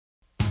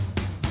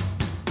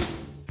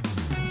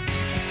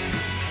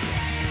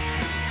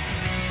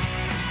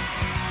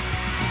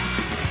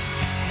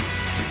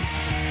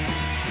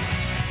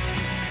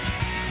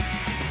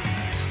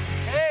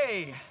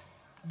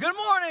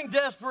morning,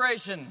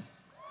 Desperation.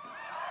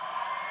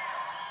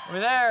 We're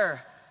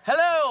there.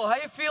 Hello, how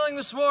you feeling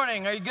this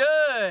morning? Are you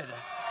good?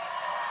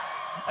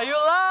 Are you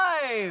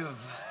alive?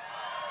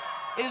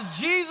 Is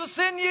Jesus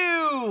in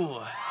you?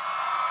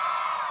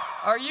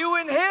 Are you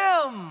in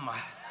Him?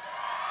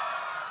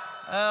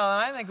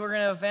 I think we're going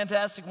to have a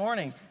fantastic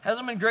morning.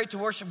 Hasn't it been great to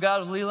worship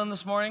God with Leland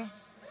this morning?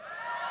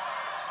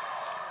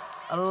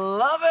 I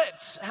love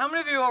it. How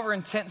many of you are over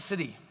in Tent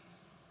City?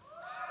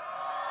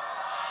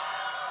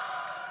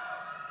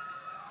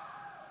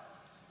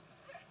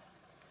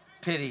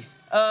 Pity.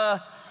 How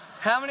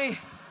many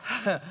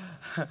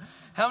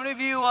of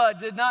you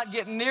did not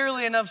get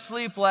nearly enough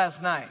sleep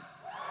last night?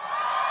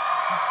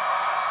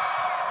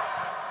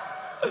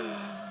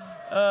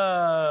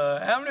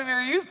 How many of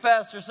your youth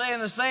pastors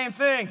saying the same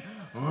thing?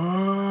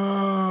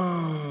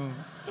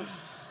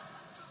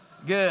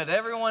 Good.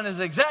 Everyone is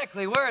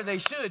exactly where they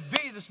should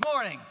be this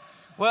morning.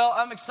 Well,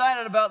 I'm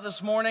excited about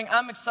this morning.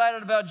 I'm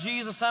excited about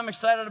Jesus. I'm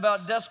excited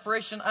about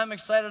desperation. I'm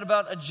excited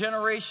about a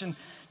generation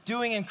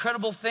doing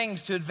incredible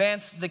things to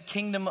advance the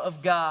kingdom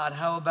of God.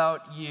 How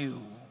about you?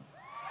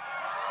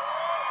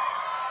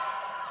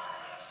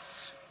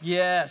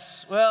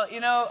 Yes. Well, you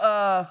know,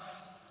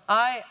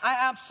 I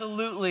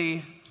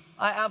absolutely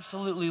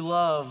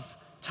love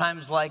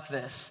times like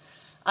this.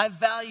 I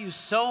value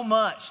so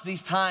much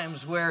these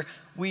times where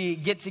we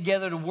get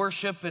together to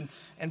worship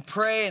and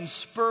pray and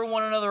spur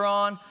one another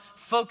on,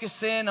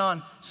 focus in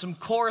on some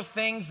core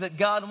things that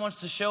God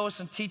wants to show us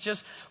and teach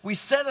us. We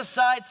set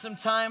aside some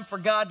time for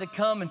God to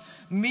come and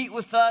meet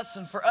with us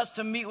and for us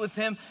to meet with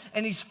Him,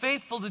 and He's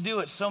faithful to do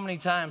it so many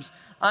times.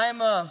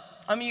 I'm a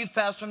youth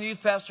pastor. I'm the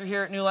youth pastor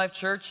here at New Life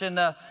Church, and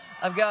I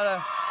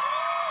got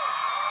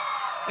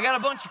a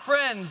bunch of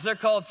friends. They're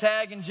called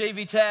Tag and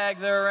JV Tag.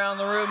 They're around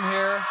the room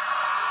here.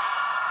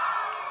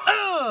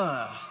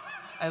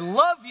 I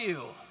love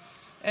you.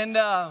 And,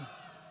 mwah,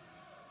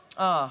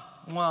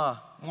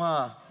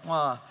 mwah,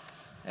 mwah.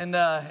 And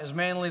as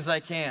manly as I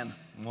can.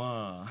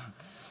 Mwah.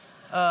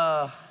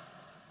 I've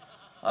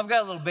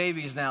got little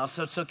babies now,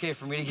 so it's okay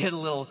for me to get a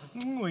little...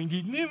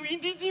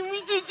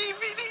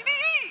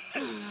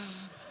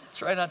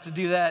 Try not to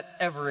do that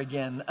ever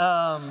again.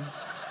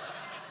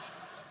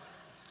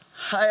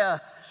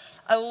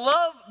 I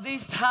love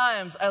these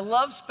times. I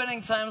love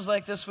spending times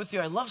like this with you.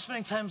 I love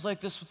spending times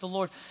like this with the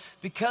Lord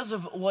because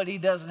of what He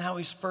does and how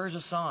He spurs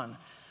us on.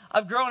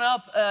 I've grown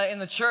up in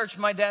the church.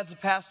 My dad's a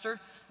pastor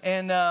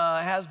and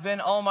has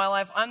been all my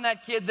life. I'm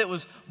that kid that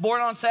was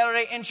born on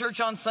Saturday, in church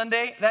on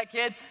Sunday. That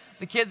kid,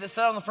 the kid that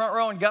sat on the front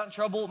row and got in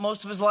trouble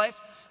most of his life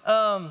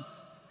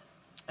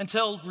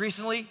until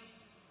recently,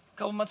 a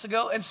couple months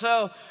ago. And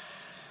So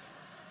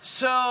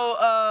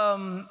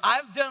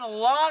I've done a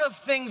lot of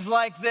things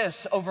like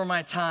this over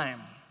my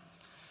time.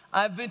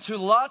 I've been to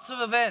lots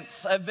of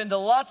events. I've been to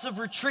lots of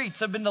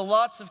retreats. I've been to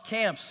lots of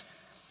camps.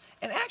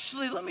 And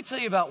actually, let me tell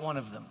you about one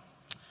of them.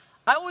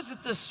 I was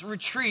at this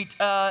retreat.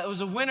 It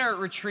was a winter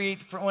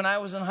retreat for when I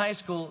was in high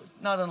school,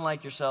 not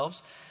unlike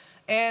yourselves.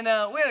 And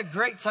we had a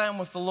great time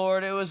with the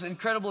Lord. It was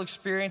incredible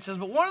experiences.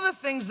 But one of the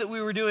things that we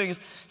were doing is,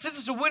 since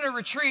it's a winter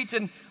retreat,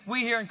 and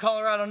we here in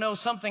Colorado know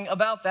something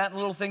about that,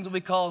 little thing that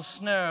we call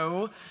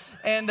snow.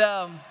 And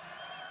I'm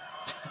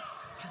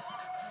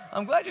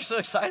glad you're so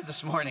excited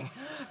this morning.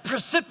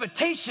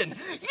 Precipitation.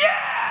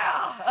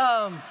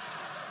 Yeah!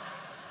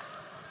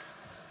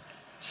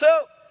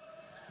 So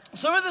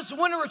we're at this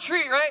winter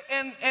retreat, right?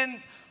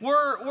 And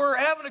we're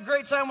having a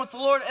great time with the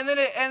Lord, and then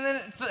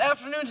the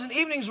afternoons and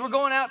evenings we're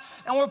going out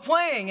and we're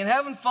playing and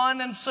having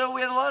fun, and so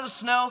we had a lot of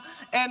snow,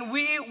 and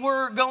we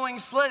were going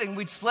sledding.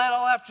 We'd sled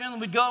all afternoon,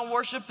 and we'd go and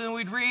worship, and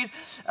we'd read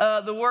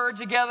the Word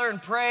together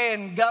and pray,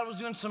 and God was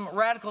doing some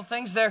radical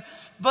things there.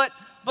 But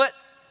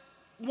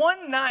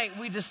one night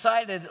we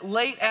decided,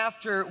 late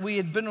after we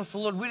had been with the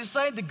Lord, we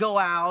decided to go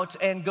out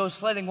and go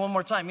sledding one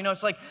more time. You know,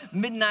 it's like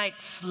midnight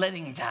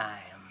sledding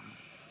time.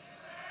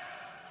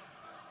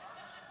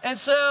 And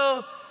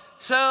so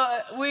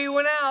we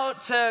went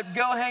out to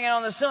go hang out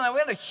on this hill. Now, we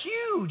had a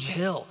huge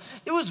hill.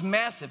 It was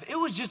massive. It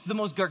was just the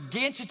most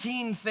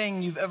gargantuan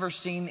thing you've ever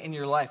seen in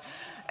your life.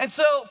 And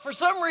so, for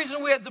some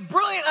reason, we had the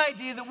brilliant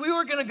idea that we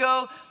were going to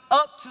go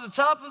up to the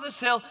top of this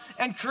hill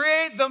and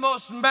create the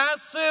most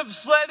massive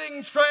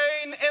sledding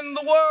train in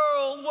the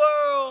world.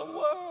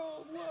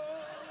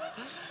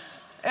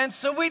 And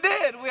so we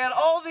did. We had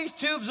all these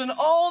tubes and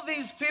all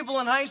these people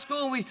in high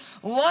school, and we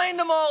lined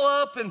them all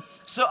up. And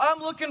so I'm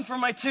looking for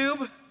my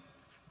tube.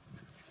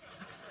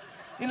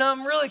 You know,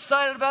 I'm really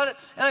excited about it.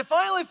 And I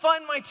finally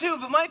find my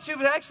tube, but my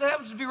tube actually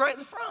happens to be right in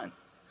the front.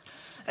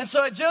 And so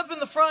I jump in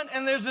the front,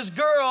 and there's this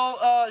girl.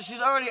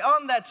 She's already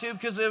on that tube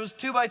because it was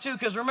 2x2.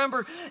 Because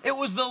remember, it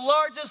was the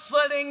largest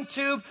sledding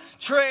tube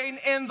train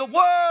in the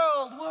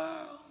world.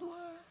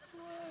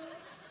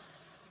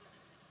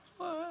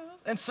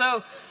 And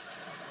so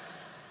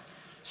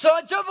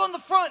I jump on the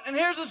front, and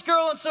here's this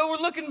girl, and so we're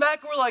looking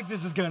back, and we're like,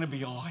 this is going to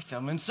be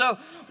awesome. And so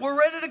we're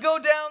ready to go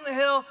down the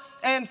hill,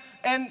 and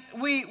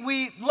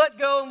we let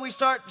go, and we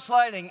start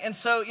sliding. And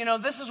so, you know,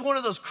 this is one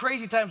of those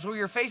crazy times where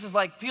your face is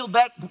like peeled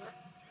back.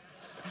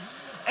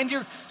 and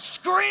you're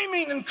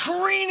screaming and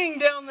careening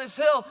down this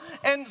hill,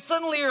 and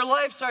suddenly your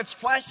life starts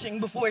flashing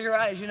before your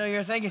eyes. You know,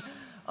 you're thinking,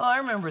 oh, I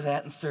remember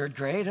that in third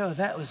grade. Oh,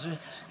 that was,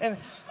 and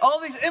all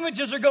these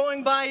images are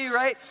going by you,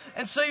 right?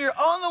 And so you're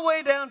on the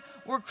way down,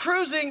 we're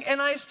cruising,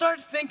 and I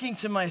start thinking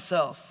to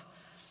myself,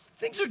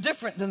 things are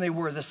different than they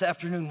were this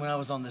afternoon when I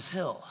was on this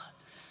hill.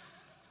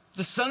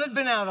 The sun had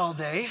been out all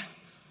day,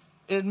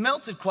 it had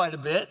melted quite a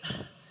bit,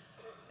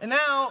 and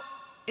now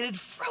it had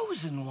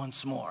frozen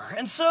once more.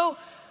 And so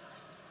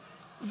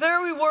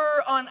there we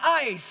were on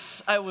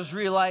ice, I was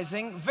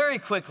realizing very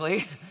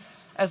quickly,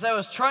 as I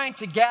was trying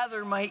to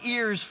gather my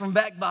ears from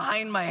back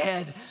behind my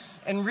head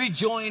and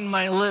rejoin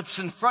my lips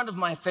in front of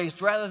my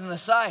face rather than the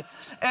side.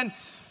 And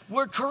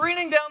we're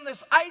careening down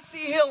this icy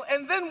hill,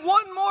 and then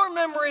one more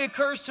memory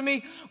occurs to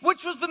me,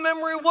 which was the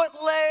memory of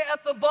what lay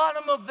at the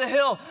bottom of the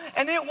hill,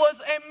 and it was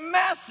a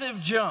massive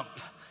jump.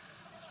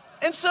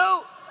 And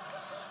so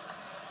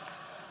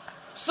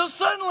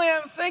suddenly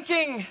I'm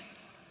thinking,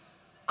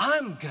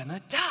 I'm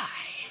gonna die.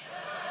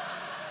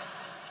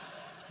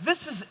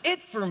 This is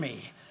it for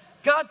me.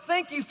 God,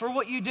 thank you for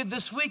what you did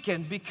this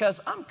weekend because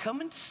I'm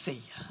coming to see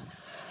you.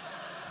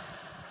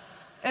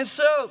 And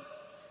so,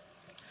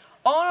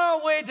 on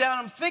our way down,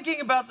 I'm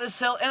thinking about this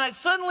hill, and it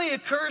suddenly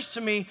occurs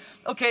to me,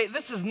 okay,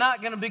 this is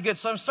not going to be good.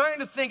 So I'm starting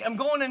to think, I'm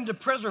going into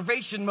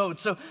preservation mode.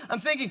 So I'm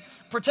thinking,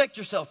 protect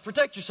yourself,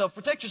 protect yourself,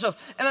 protect yourself.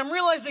 And I'm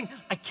realizing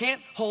I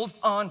can't hold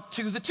on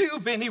to the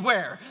tube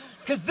anywhere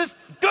because this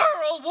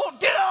girl won't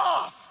get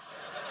off.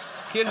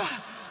 You know,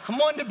 I'm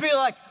wanting to be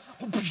like,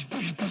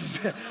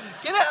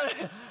 get out of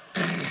here.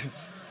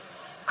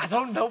 I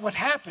don't know what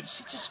happened.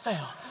 She just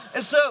fell.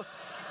 And so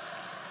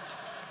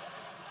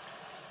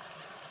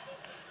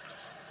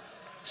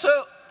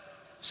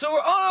we're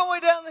on our way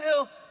down the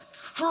hill,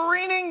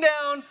 careening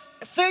down,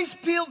 face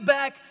peeled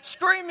back,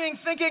 screaming,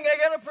 thinking, I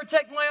gotta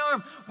protect my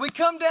arm. We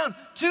come down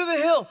to the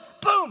hill,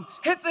 boom,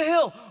 hit the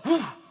hill.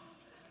 Whew.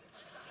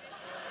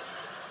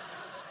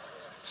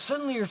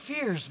 Suddenly your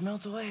fears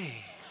melt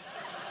away.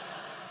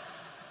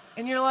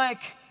 And you're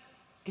like,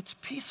 it's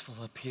peaceful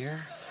up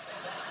here.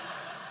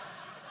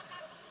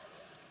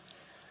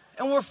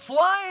 And we're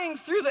flying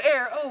through the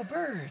air, oh,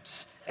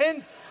 birds,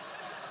 and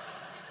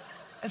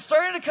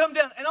starting to come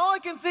down, and all I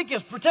can think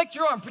is, protect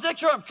your arm, because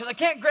I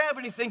can't grab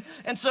anything,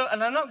 and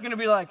I'm not going to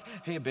be like,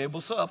 hey, babe,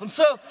 what's up? And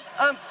so,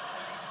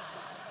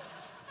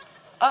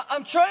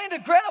 I'm trying to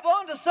grab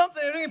onto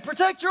something, and I mean,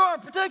 protect your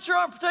arm, it's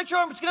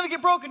going to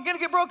get broken,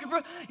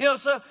 you know,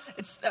 so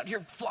it's out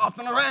here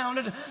flopping around,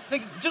 and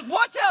think, just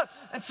watch out,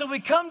 and so we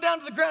come down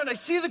to the ground, I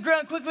see the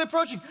ground quickly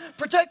approaching,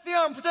 protect the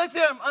arm,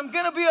 I'm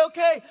going to be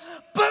okay,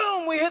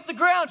 boom, we hit the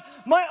ground,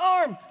 my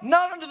arm,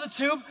 not under the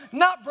tube,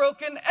 not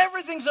broken,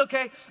 everything's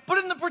okay, but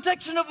in the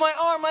protection of my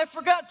arm, I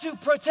forgot to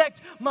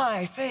protect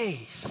my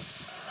face.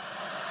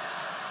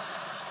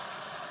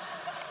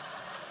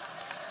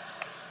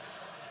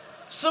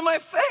 So my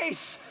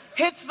face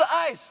hits the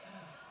ice.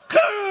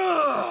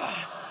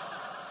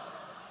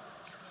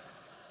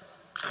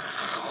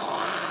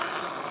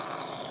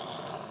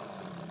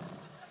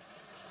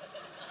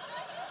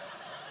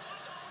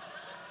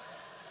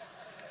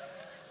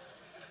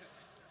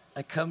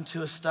 I come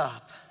to a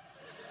stop.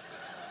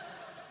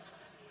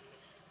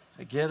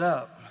 I get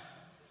up.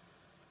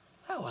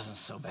 That wasn't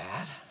so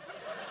bad.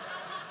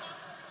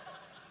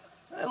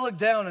 I look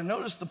down and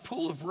notice the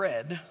pool of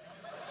red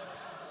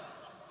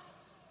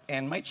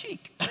and my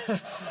cheek.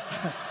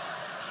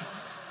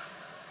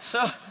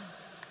 So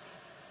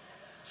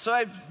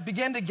I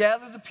began to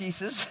gather the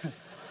pieces.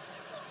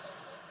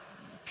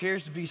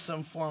 Appears to be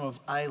some form of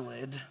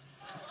eyelid.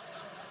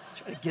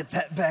 Try to get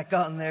that back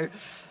on there.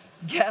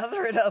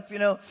 Gather it up, you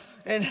know,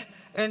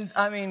 and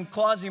I mean,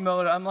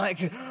 Quasimodo, I'm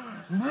like,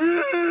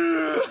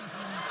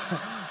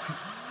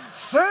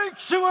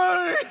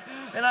 sanctuary!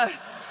 And I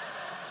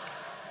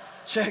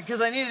check,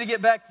 because I needed to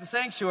get back to the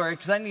sanctuary,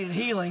 because I needed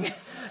healing.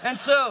 And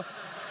so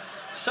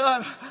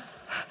I'm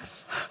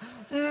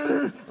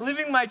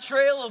leaving my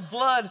trail of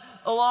blood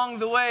along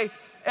the way.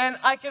 And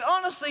I can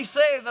honestly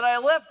say that I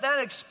left that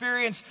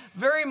experience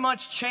very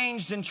much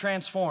changed and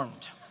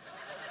transformed.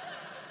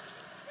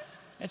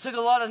 It took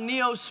a lot of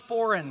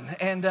Neosporin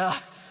and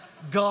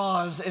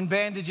gauze and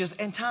bandages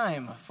and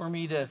time for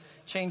me to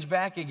change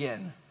back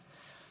again.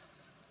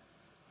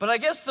 But I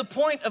guess the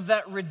point of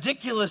that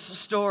ridiculous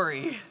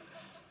story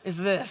is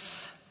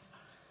this.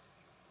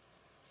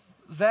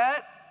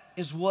 That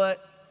is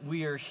what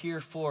we are here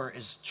for,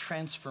 is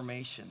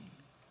transformation.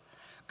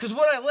 Because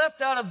what I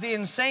left out of the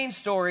insane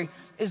story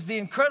is the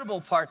incredible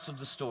parts of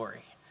the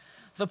story.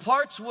 The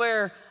parts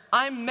where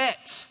I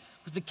met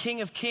with the King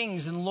of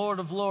Kings and Lord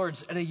of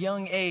Lords at a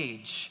young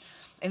age.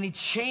 And he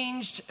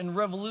changed and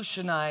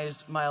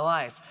revolutionized my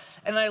life.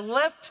 And I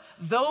left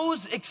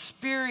those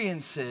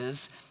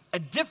experiences a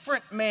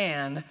different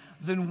man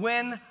than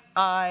when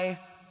I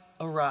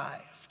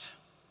arrived.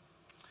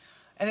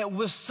 And it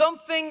was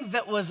something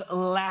that was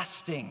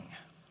lasting.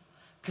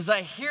 Because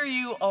I hear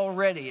you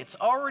already. It's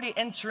already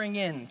entering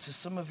into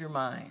some of your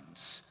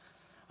minds.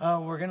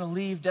 we're going to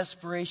leave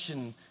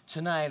Desperation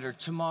tonight or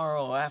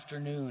tomorrow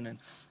afternoon, and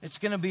it's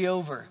going to be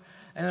over.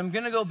 And I'm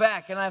going to go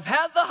back, and I've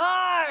had the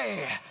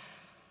high.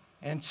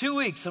 And in 2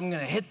 weeks, I'm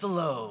going to hit the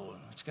low.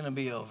 It's going to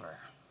be over.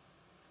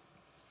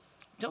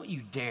 Don't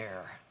you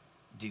dare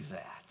do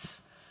that.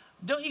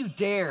 Don't you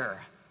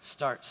dare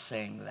start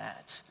saying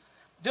that.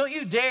 Don't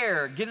you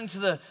dare get into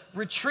the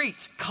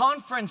retreat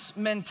conference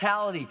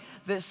mentality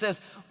that says,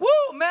 woo,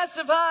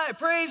 massive high,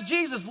 praise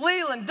Jesus,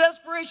 Leland,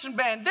 Desperation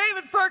Band,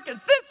 David Perkins,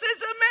 this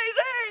is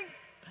amazing.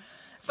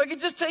 If I could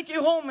just take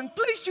you home and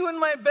place you in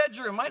my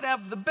bedroom, I'd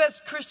have the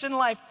best Christian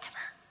life ever.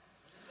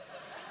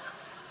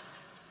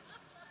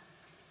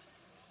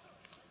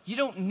 You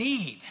don't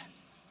need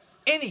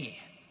any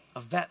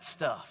of that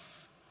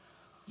stuff.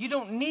 You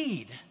don't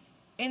need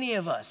any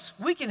of us.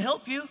 We can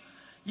help you.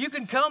 You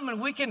can come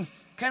and we can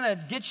kind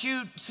of get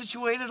you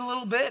situated a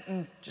little bit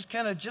and just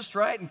kind of just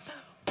right. And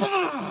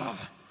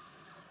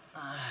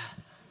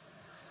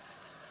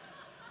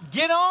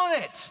get on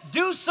it.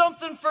 Do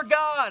something for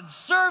God.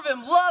 Serve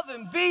Him, love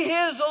Him, be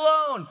His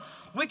alone.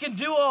 We can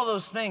do all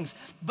those things.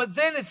 But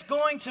then it's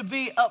going to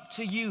be up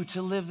to you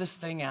to live this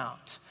thing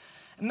out.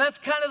 And that's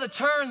kind of the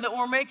turn that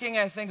we're making,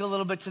 I think, a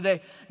little bit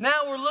today.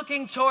 Now we're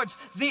looking towards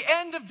the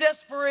end of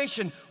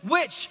Desperation,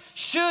 which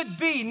should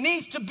be,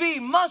 needs to be,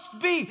 must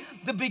be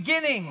the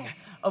beginning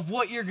of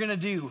what you're going to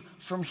do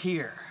from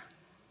here.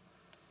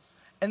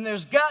 And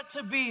there's got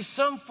to be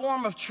some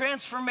form of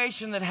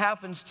transformation that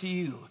happens to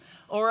you,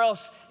 or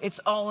else it's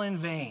all in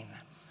vain.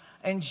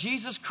 And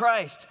Jesus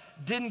Christ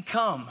didn't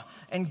come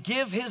and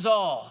give His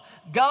all.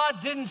 God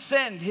didn't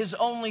send His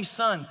only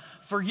Son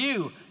for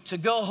you to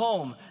go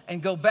home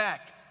and go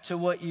back to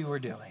what you were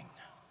doing.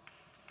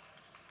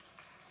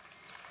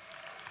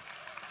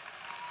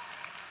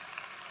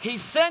 He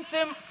sent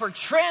Him for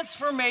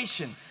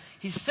transformation.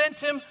 He sent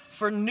Him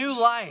for new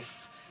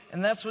life.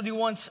 And that's what He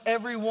wants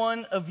every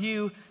one of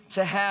you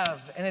to have.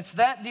 And it's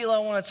that deal I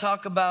want to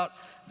talk about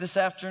this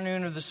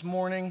afternoon or this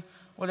morning,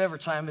 whatever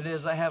time it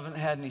is. I haven't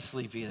had any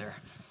sleep either.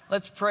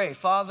 Let's pray.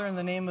 Father, in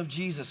the name of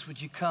Jesus,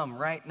 would you come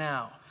right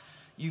now?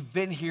 You've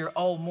been here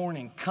all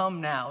morning.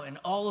 Come now in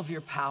all of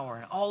your power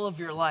and all of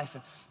your life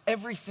and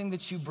everything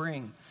that you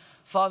bring.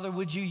 Father,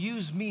 would you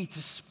use me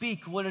to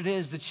speak what it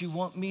is that you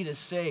want me to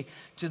say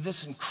to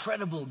this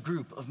incredible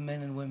group of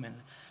men and women?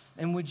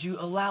 And would you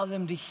allow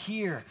them to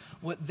hear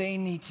what they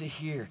need to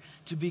hear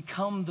to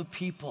become the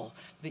people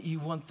that you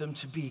want them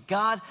to be?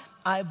 God,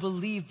 I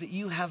believe that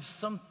you have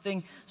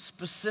something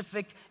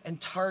specific and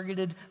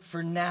targeted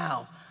for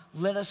now.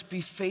 Let us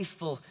be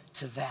faithful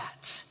to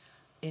that.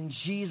 In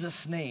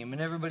Jesus' name.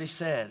 And everybody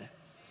said,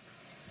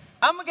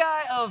 I'm a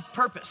guy of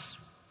purpose.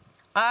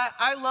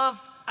 I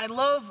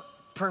love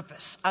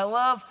purpose.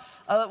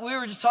 We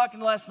were just talking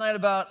last night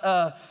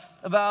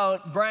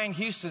about Brian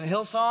Houston,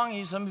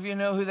 Hillsong. Some of you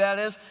know who that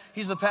is.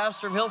 He's the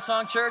pastor of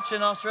Hillsong Church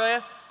in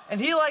Australia. And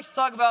he likes to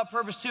talk about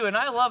purpose too, and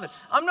I love it.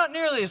 I'm not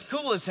nearly as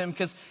cool as him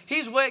because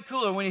he's way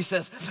cooler when he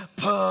says,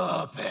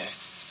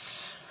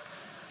 purpose.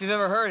 If you've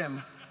ever heard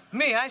him.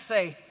 Me, I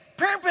say,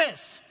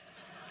 purpose.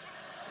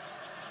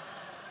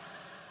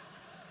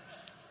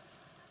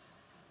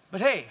 But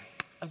hey,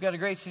 I've got a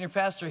great senior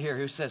pastor here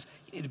who says,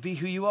 you need to be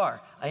who you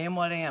are. I am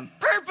what I am.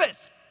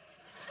 Purpose!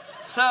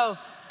 So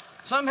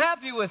I'm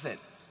happy with it.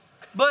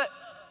 But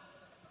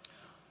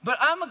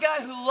I'm a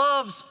guy who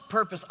loves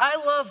purpose. I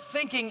love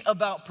thinking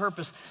about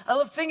purpose. I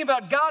love thinking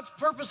about God's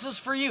purposes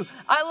for you.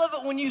 I love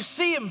it when you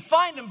see Him,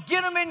 find Him,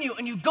 get Him in you,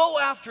 and you go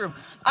after Him.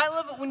 I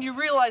love it when you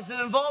realize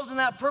that involved in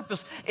that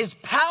purpose is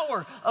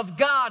power of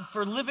God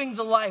for living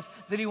the life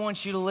that He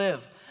wants you to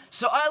live.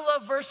 So I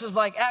love verses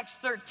like Acts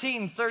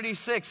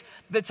 13:36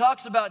 that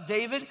talks about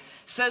David,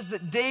 says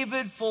that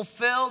David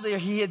fulfilled, or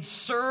he had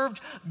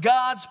served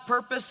God's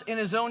purpose in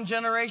his own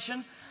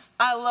generation.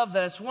 I love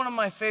that. It's one of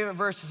my favorite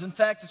verses. In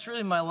fact, it's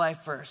really my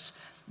life verse.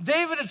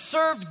 David had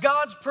served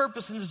God's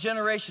purpose in his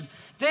generation.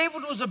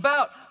 David was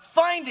about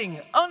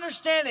finding,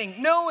 understanding,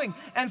 knowing,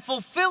 and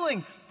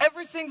fulfilling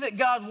everything that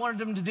God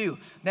wanted him to do.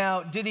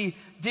 Now, did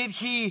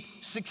he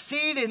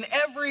succeed in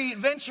every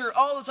venture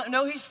all the time?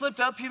 No, he slipped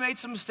up. He made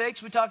some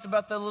mistakes. We talked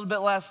about that a little bit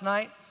last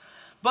night.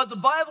 But the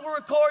Bible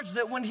records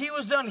that when he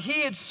was done,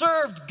 he had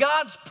served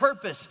God's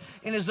purpose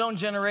in his own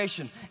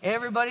generation.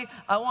 Everybody,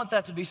 I want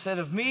that to be said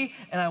of me,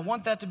 and I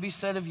want that to be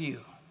said of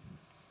you.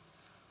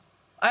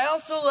 I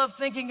also love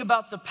thinking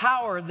about the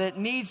power that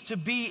needs to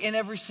be in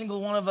every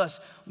single one of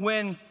us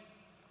when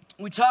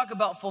we talk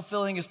about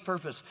fulfilling His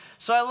purpose.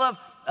 So I love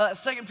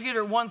 2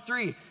 Peter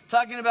 1:3,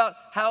 talking about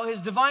how His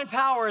divine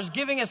power is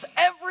giving us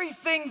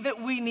everything that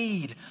we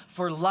need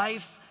for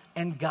life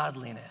and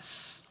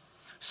godliness.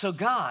 So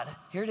God,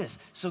 here it is.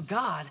 So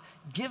God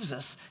gives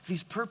us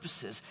these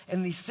purposes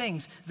and these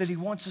things that He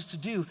wants us to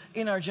do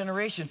in our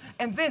generation.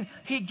 And then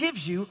He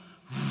gives you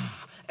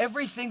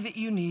everything that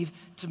you need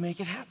to make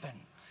it happen.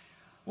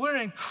 What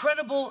an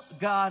incredible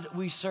God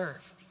we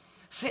serve.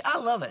 See, I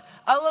love it.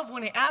 I love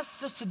when he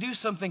asks us to do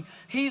something,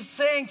 he's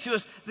saying to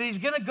us that he's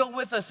going to go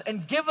with us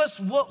and give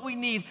us what we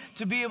need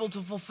to be able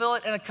to fulfill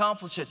it and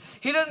accomplish it.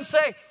 He doesn't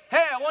say,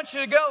 hey, I want you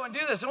to go and do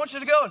this. I want you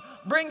to go and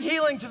bring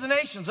healing to the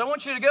nations. I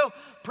want you to go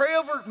pray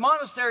over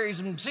monasteries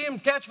and see them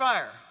catch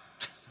fire.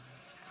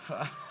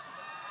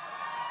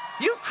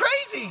 You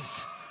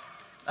crazies.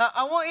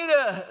 I want you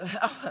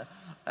to,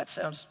 that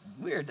sounds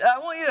weird. I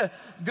want you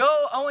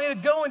to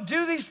go and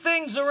do these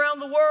things around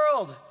the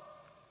world.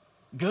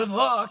 Good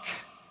luck.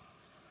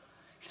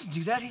 He doesn't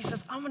do that. He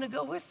says, I'm going to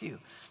go with you.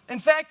 In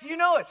fact, you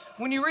know it.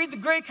 When you read the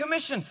Great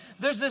Commission,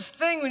 there's this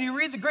thing when you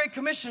read the Great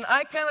Commission,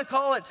 I kind of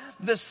call it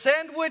the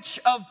sandwich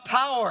of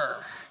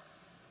power.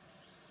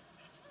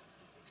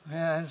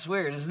 Yeah, it's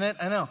weird, isn't it?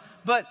 I know.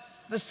 But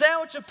the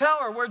sandwich of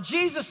power where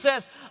Jesus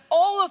says,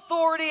 all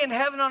authority in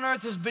heaven and on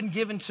earth has been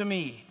given to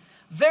me.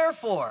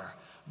 Therefore,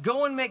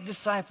 go and make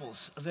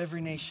disciples of every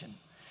nation,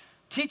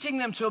 teaching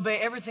them to obey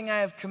everything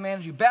I have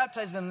commanded you,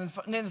 baptizing them in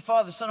the name of the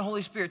Father, Son, and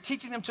Holy Spirit,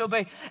 teaching them to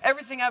obey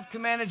everything I've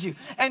commanded you.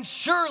 And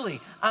surely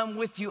I'm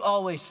with you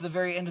always to the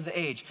very end of the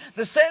age.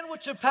 The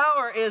sandwich of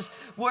power is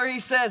where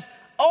he says,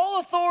 all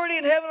authority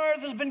in heaven and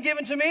earth has been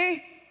given to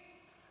me.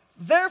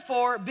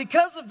 Therefore,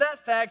 because of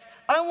that fact,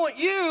 I want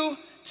you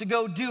to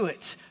go do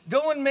it.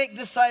 Go and make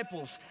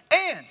disciples.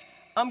 And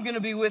I'm going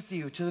to be with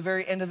you to the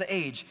very end of the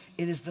age.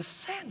 It is the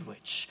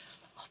sandwich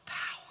of power.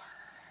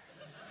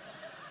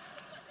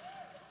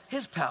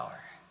 His power.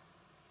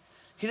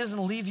 He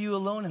doesn't leave you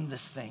alone in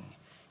this thing.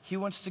 He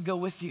wants to go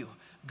with you,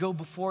 go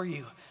before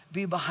you,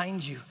 be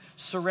behind you,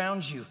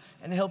 surround you,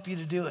 and help you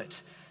to do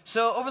it.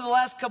 So over the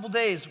last couple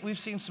days, we've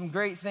seen some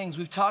great things.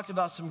 We've talked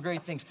about some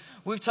great things.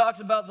 We've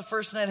talked about the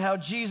first night how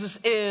Jesus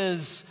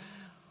is.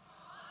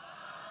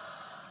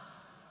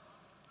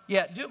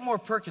 Yeah, do it more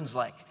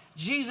Perkins-like.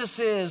 Jesus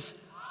is.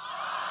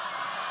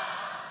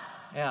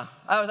 Yeah,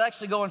 I was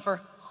actually going for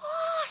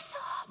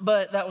awesome,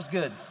 but that was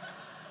good.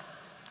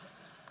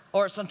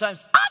 Or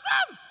sometimes,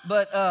 awesome!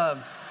 But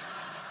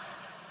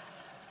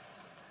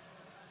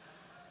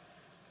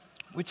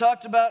we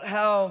talked about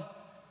how,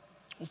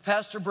 with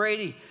Pastor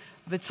Brady,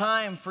 the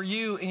time for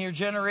you and your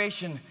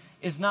generation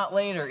is not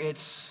later,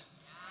 it's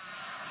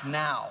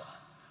now.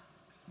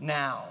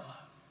 Now.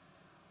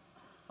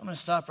 I'm going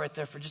to stop right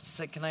there for just a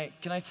second.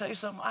 Can I tell you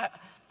something?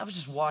 I was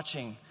just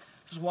watching.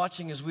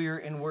 As we were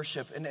in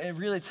worship, and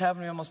really it's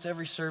happening almost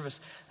every service.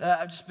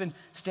 I've just been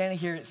standing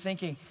here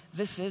thinking,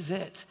 this is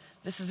it.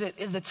 This is it.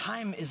 The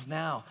time is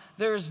now.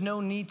 There is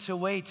no need to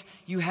wait.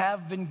 You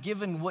have been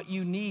given what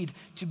you need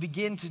to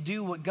begin to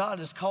do what God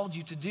has called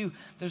you to do.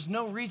 There's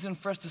no reason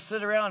for us to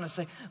sit around and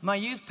say, my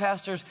youth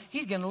pastors,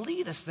 he's going to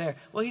lead us there.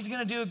 Well, he's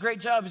going to do a great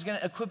job. He's going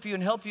to equip you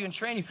and help you and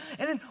train you.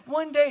 And then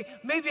one day,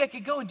 maybe I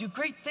could go and do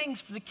great things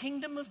for the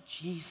kingdom of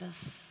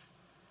Jesus.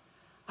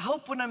 I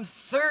hope when I'm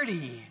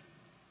 30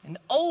 and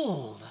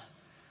old,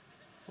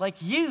 like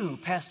you,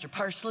 Pastor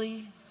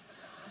Parsley,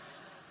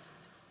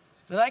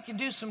 that I can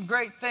do some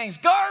great things.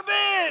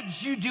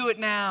 Garbage! You do it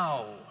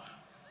now.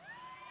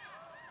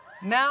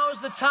 Now is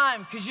the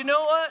time. Because you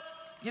know what?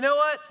 You know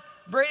what?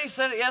 Brady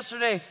said it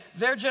yesterday.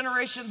 Their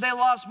generation, they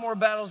lost more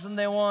battles than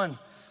they won.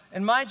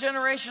 In my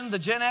generation, the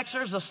Gen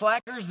Xers, the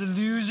slackers, the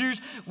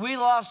losers, we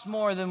lost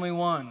more than we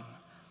won.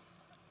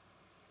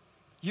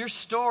 Your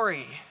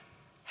story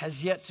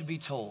has yet to be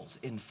told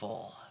in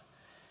full.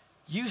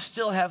 You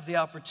still have the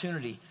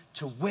opportunity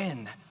to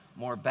win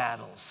more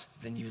battles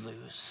than you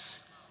lose.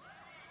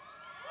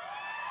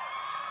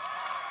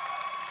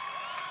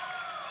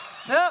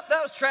 No,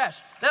 that was trash.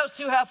 That was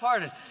too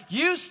half-hearted.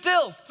 You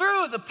still,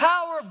 through the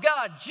power of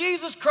God,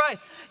 Jesus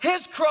Christ,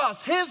 His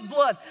cross, His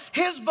blood,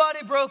 His body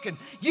broken,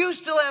 you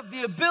still have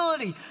the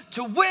ability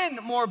to win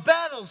more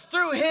battles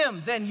through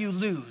Him than you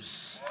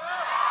lose.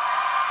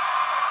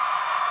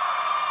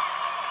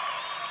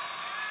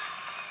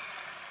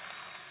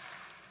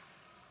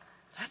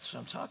 That's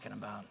what I'm talking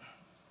about.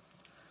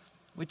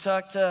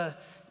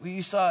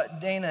 You saw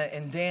Dana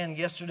and Dan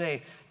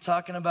yesterday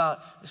talking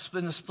about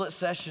in the split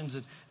sessions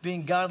and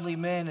being godly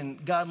men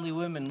and godly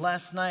women.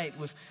 Last night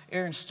with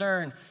Aaron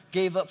Stern,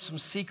 gave up some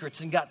secrets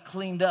and got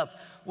cleaned up.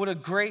 What a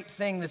great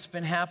thing that's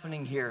been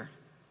happening here.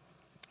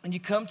 And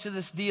you come to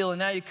this deal, and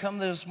now you come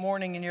this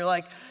morning and you're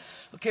like,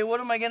 okay, what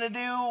am I going to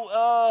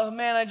do?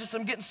 Man,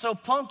 I'm getting so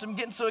pumped. I'm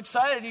getting so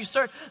excited.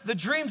 The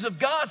dreams of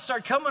God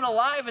start coming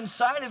alive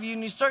inside of you,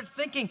 and you start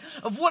thinking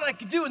of what I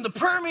could do in the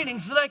prayer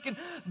meetings that I can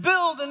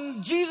build,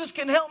 and Jesus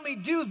can help me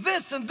do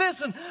this, and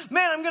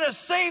man, I'm going to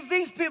save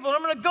these people, and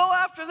I'm going to go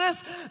after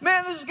this.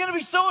 Man, this is going to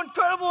be so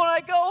incredible when I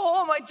go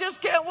home. I just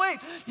can't wait.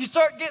 You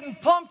start getting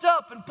pumped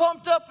up, and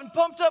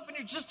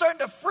you're just starting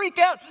to freak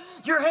out.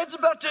 Your head's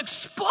about to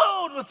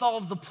explode with all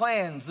of the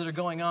plans that are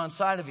going on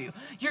inside of you.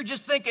 You're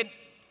just thinking,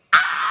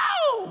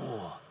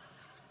 ow!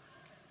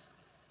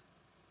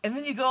 And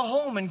then you go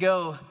home and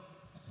go,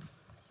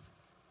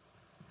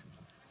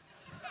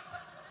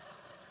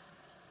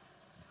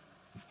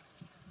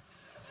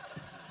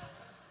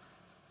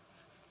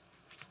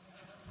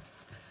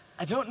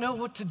 I don't know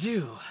what to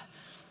do.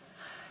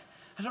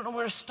 I don't know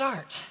where to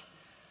start.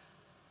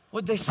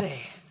 What'd they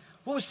say?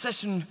 What was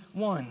session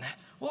 1?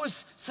 What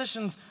was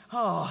session,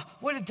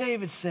 what did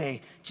David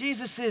say?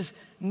 Jesus is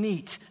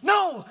neat.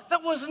 No,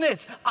 that wasn't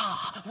it.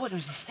 What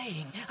was he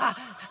saying?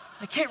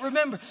 I can't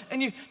remember.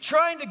 And you're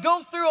trying to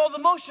go through all the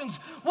motions.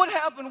 What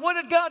happened? What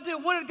did God do?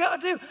 What did God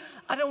do?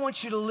 I don't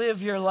want you to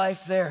live your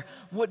life there.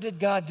 What did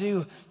God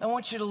do? I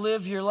want you to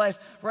live your life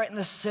right in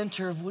the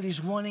center of what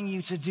he's wanting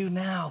you to do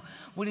now,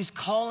 what he's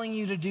calling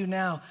you to do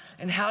now.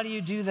 And how do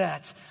you do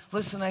that?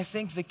 Listen, I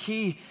think the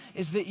key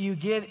is that you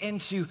get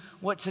into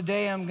what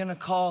today I'm going to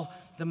call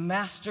the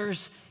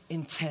master's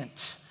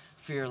intent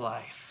for your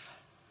life.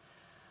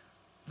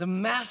 The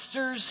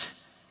master's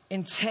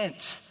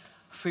intent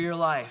for your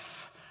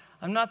life.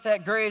 I'm not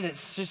that great at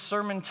just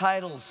sermon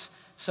titles,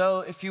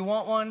 so if you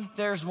want one,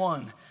 there's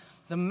one.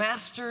 The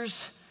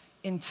master's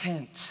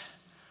intent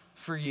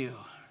for you.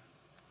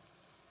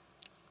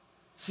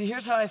 See,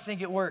 here's how I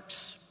think it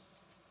works.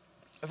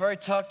 I've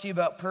already talked to you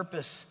about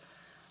purpose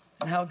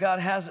and how God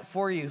has it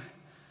for you.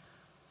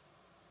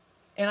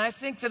 And I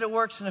think that it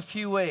works in a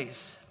few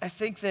ways. I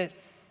think that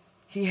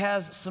he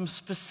has some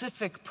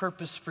specific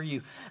purpose for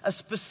you, a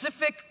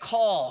specific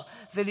call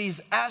that he's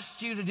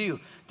asked you to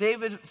do.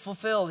 David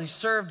fulfilled, he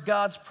served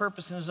God's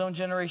purpose in his own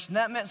generation.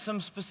 That meant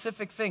some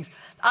specific things.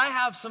 I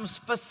have some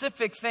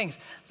specific things.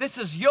 This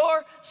is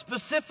your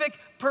specific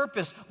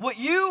purpose, what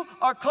you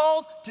are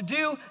called to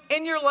do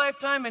in your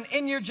lifetime and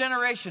in your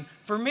generation.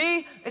 For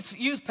me, it's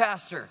youth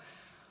pastor.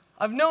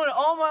 I've known it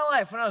all my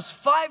life. When I was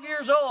 5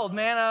 years old,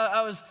 man,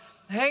 I was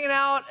hanging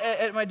out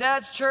at my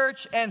dad's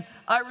church, and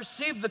I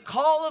received the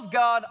call of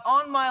God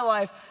on my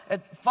life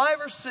at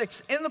 5 or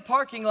 6 in the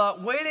parking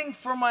lot, waiting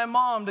for my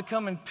mom to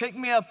come and pick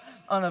me up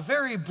on a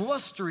very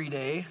blustery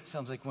day.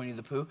 Sounds like Winnie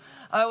the Pooh.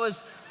 I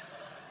was,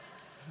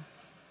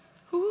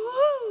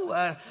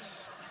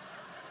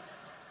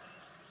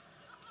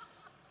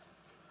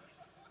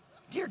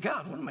 dear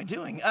God, what am I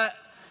doing?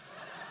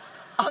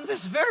 On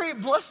this very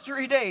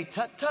blustery day,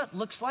 tut,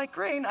 looks like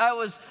rain. I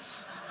was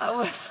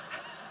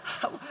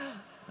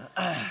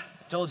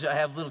told you I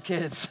have little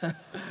kids.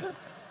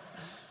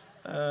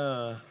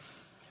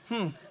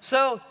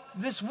 So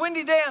this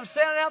windy day, I'm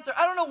standing out there.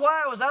 I don't know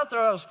why I was out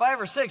there. I was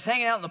 5 or 6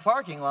 hanging out in the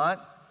parking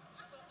lot.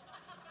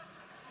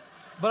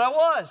 But I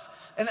was.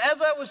 And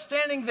as I was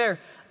standing there,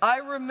 I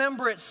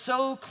remember it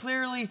so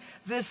clearly.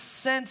 This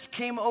sense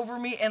came over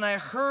me, and I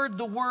heard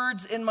the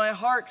words in my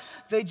heart.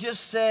 They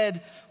just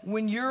said,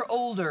 when you're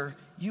older,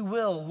 you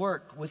will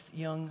work with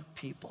young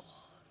people.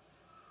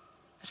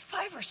 At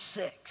 5 or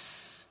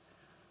 6.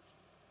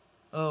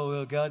 Oh,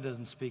 well, God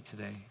doesn't speak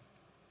today.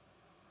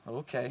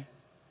 Okay.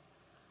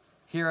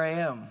 Here I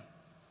am,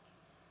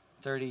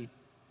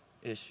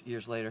 30-ish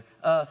years later.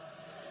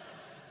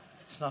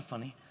 It's not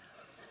funny.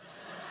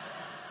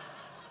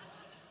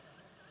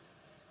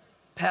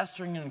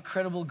 Pastoring an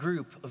incredible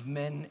group of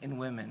men and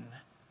women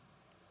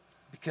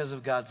because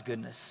of God's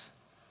goodness.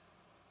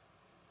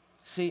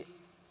 See,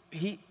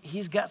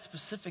 he's got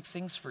specific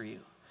things for you.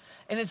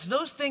 And it's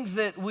those things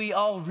that we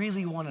all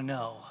really want to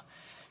know.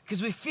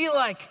 Because we feel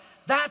like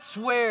that's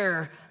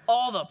where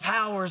all the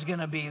power is going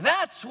to be.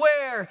 That's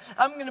where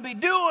I'm going to be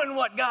doing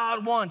what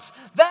God wants.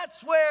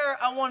 That's where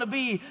I want to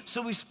be.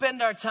 So we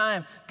spend our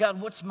time,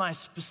 God, what's my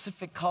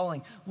specific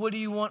calling? What do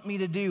you want me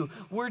to do?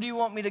 Where do you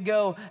want me to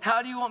go?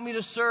 How do you want me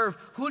to serve?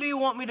 Who do you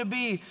want me to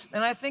be?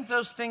 And I think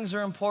those things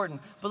are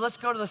important. But let's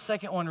go to the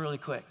second one really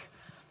quick.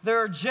 There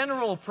are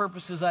general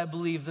purposes, I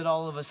believe, that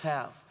all of us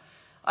have.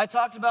 I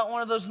talked about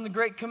one of those in the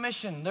Great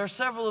Commission. There are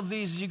several of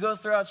these as you go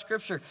throughout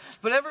Scripture.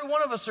 But every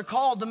one of us are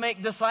called to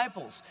make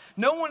disciples.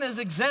 No one is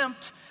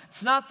exempt.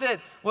 It's not that,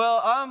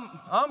 well,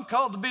 I'm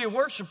called to be a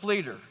worship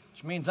leader,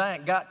 which means I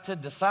ain't got to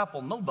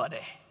disciple nobody.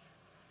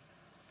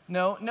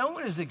 No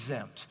one is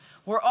exempt.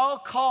 We're all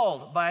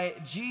called by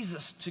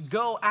Jesus to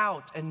go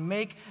out and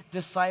make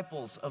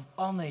disciples of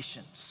all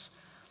nations.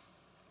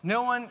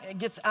 No one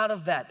gets out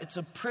of that. It's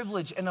a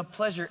privilege and a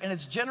pleasure, and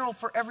it's general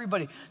for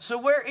everybody. So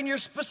where in your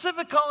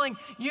specific calling,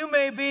 you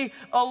may be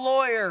a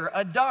lawyer,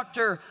 a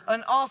doctor,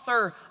 an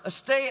author, a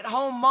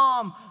stay-at-home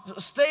mom, a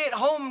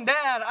stay-at-home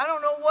dad. I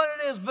don't know what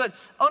it is, but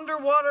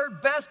underwater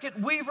basket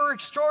weaver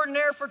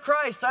extraordinaire for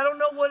Christ. I don't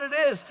know what it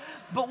is.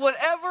 But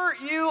whatever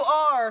you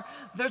are,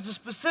 there's a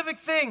specific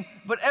thing.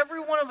 But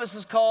every one of us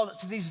is called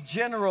to these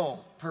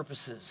general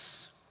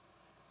purposes.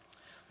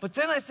 But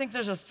then I think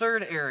there's a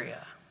third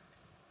area.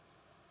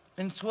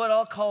 And it's what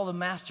I'll call the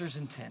master's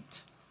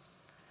intent.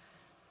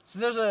 So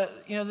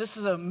this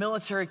is a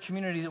military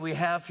community that we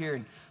have here.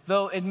 And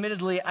though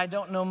admittedly I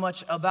don't know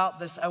much about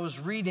this, I was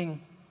reading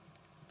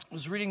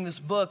this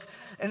book,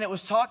 and it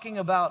was talking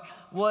about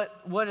what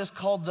is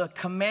called the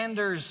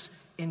commander's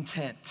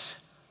intent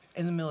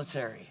in the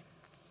military.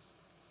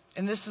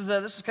 and this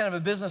is kind of a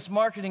business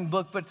marketing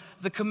book, but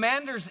the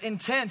commander's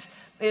intent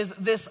is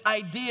this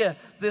idea,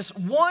 this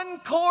one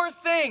core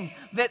thing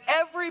that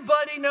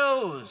everybody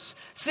knows.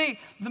 See,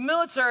 the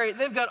military,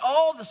 they've got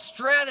all the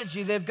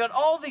strategy, they've got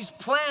all these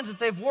plans that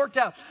they've worked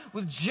out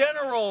with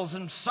generals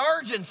and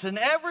sergeants and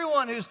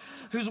everyone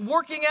who's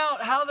working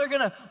out how they're going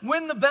to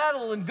win the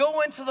battle and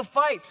go into the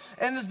fight.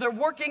 And as they're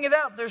working it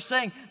out, they're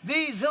saying,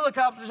 these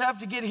helicopters have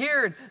to get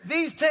here, and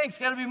these tanks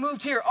got to be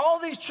moved here. All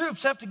these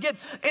troops have to get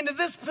into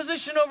this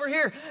position over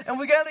here, and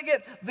we got to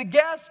get the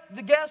gas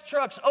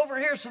trucks over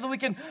here so that we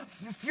can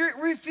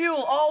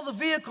refuel all the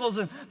vehicles,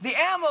 and the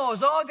ammo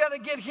has all got to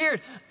get here.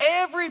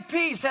 Every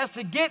piece has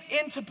to get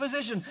into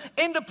position,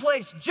 into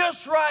place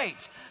just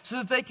right, so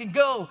that they can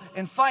go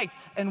and fight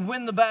and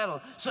win the battle.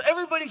 So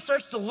everybody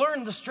starts to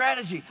learn the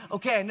strategy.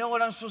 Okay, I know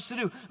what I'm supposed to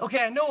do.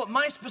 Okay, I know what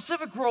my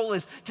specific role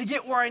is to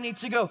get where I need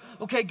to go.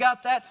 Okay,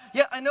 got that?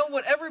 Yeah, I know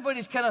what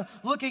everybody's kind of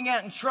looking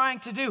at and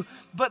trying to do.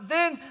 But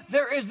then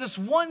there is this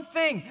one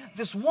thing,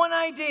 this one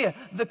idea,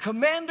 the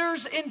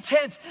commander's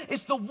intent.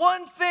 It's the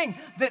one thing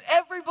that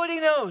everybody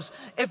knows.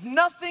 If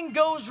nothing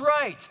goes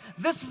right,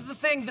 this is the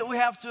thing that we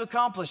have to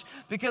accomplish.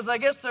 Because I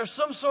guess there's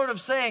some sort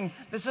of saying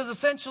that says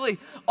essentially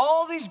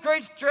all these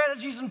great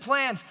strategies and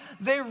plans,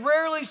 they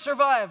rarely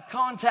survive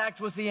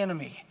contact with the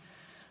enemy.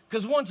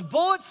 Because once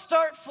bullets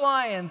start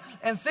flying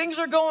and things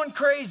are going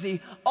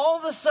crazy, all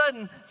of a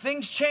sudden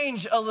things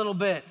change a little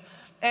bit.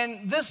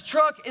 And this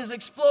truck is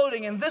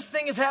exploding, and this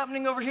thing is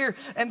happening over here,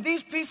 and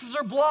these pieces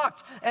are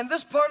blocked, and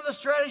this part of the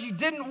strategy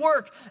didn't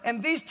work,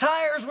 and these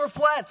tires were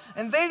flat,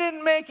 and they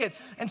didn't make it.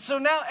 And so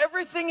now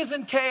everything is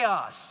in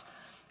chaos.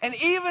 And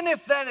even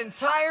if that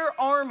entire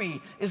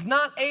army is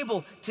not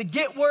able to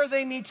get where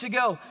they need to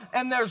go,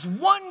 and there's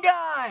one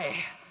guy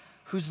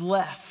who's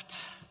left,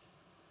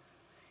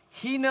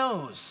 he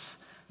knows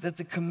that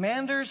the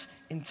commander's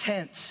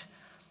intent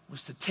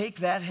was to take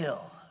that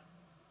hill,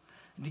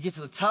 and to get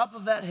to the top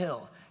of that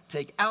hill,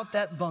 take out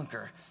that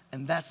bunker,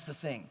 and that's the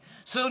thing.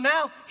 So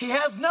now he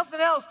has nothing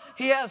else.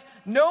 He has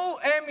no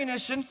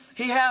ammunition.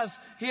 He has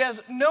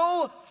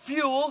no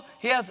fuel.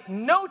 He has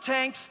no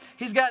tanks.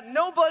 He's got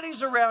no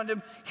buddies around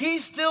him. He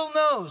still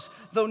knows,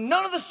 though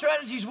none of the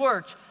strategies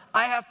worked,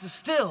 I have to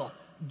still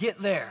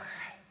get there.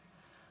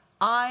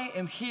 I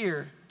am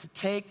here to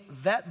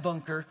take that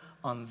bunker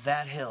on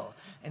that hill.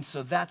 And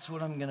so that's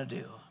what I'm going to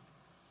do.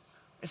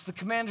 It's the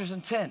commander's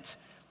intent.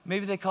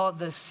 Maybe they call it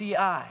the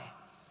CI.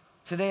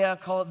 Today I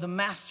call it the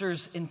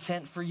master's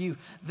intent for you,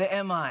 the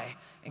MI.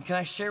 And can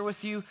I share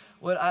with you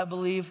what I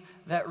believe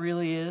that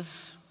really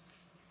is?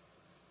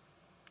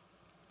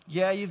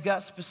 Yeah, you've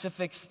got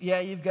specifics. Yeah,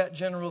 you've got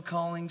general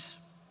callings.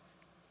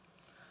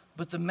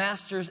 But the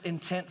master's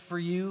intent for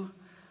you,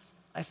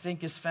 I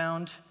think, is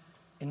found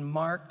in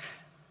Mark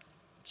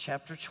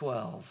chapter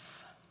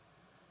 12,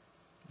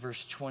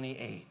 verse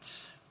 28.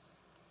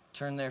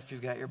 Turn there if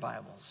you've got your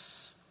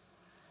Bibles.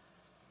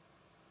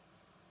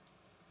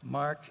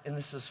 Mark, and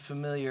this is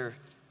familiar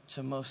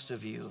to most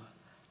of you,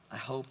 I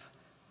hope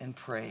and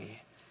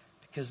pray,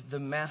 because the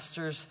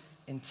master's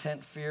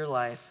intent for your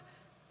life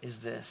is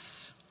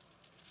this.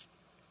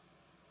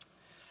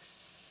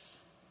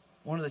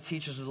 One of the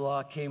teachers of the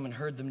law came and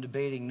heard them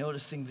debating,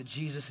 noticing that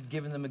Jesus had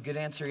given them a good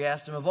answer. He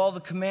asked them, of all the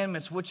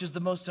commandments, which is the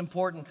most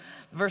important?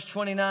 Verse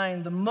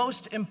 29, the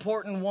most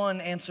important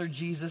one, answered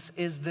Jesus,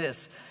 is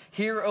this.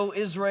 Hear, O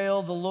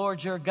Israel, the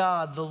Lord your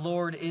God, the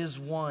Lord is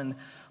one.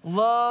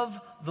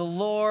 Love the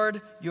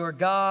Lord your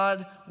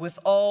God with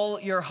all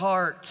your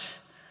heart,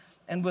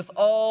 and with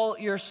all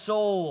your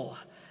soul,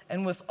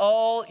 and with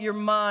all your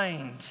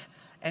mind,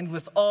 and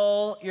with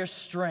all your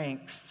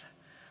strength.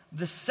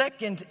 The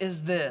second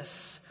is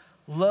this.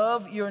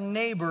 Love your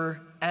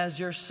neighbor as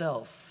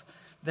yourself.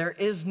 There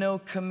is no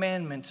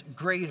commandment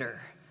greater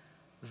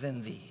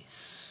than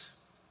these.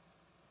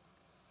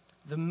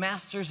 The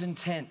master's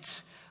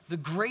intent, the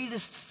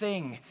greatest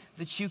thing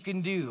that you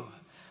can do,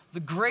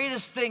 the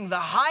greatest thing, the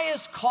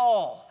highest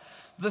call,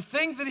 the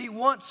thing that he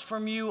wants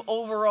from you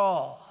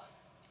overall,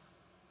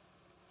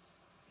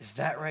 is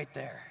that right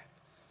there.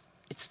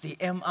 It's the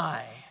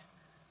MI,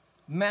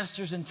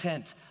 master's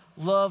intent.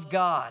 Love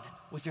God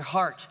with your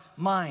heart,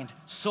 mind,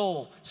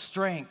 soul,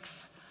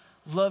 strength.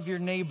 Love your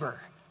neighbor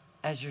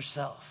as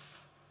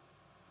yourself.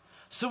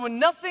 So when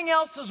nothing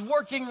else is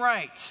working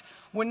right,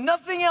 when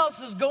nothing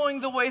else is going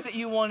the way that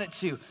you want it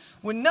to,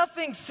 when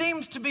nothing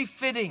seems to be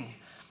fitting,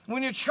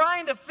 when you're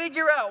trying to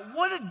figure out,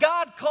 what did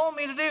God call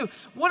me to do?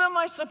 What am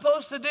I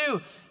supposed to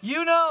do?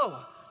 You know,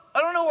 I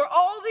don't know where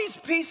all these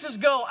pieces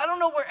go. I don't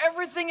know where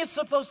everything is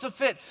supposed to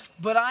fit,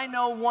 but I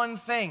know one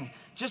thing.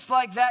 Just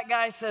like that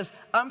guy says,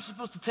 I'm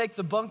supposed to take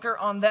the bunker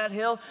on that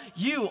hill,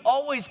 you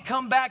always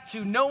come back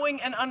to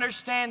knowing and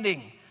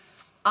understanding.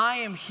 I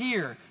am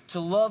here to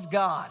love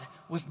God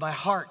with my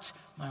heart,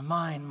 my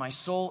mind, my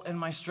soul, and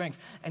my strength,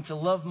 and to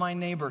love my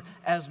neighbor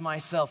as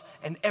myself,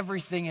 and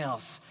everything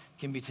else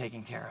can be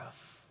taken care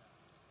of.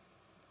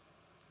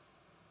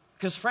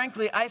 Because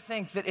frankly, I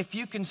think that if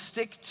you can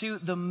stick to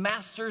the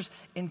master's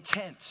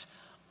intent,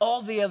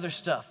 all the other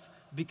stuff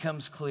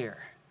becomes clear.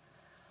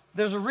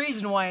 There's a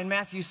reason why in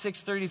Matthew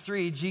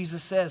 6:33,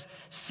 Jesus says,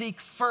 seek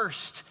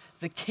first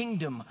the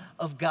kingdom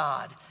of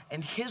God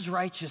and his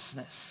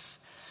righteousness,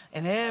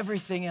 and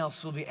everything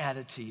else will be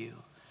added to you.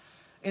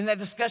 In that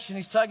discussion,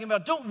 he's talking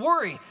about, don't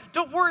worry.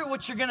 Don't worry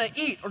what you're going to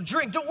eat or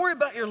drink. Don't worry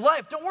about your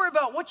life. Don't worry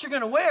about what you're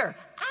going to wear.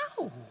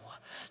 Ow!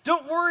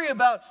 Don't worry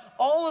about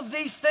all of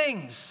these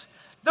things.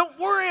 Don't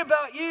worry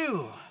about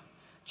you.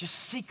 Just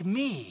seek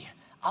me.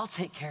 I'll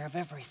take care of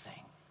everything.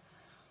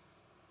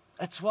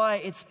 That's why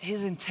it's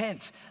his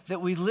intent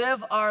that we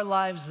live our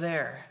lives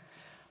there.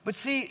 But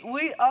see,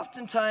 we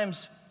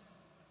oftentimes,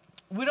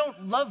 we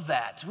don't love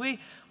that. We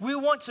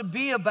want to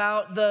be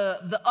about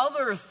the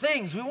other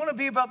things. We want to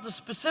be about the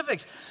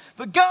specifics.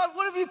 But God,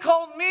 what have you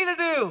called me to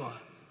do?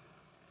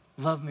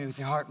 Love me with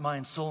your heart,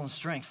 mind, soul, and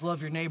strength.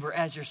 Love your neighbor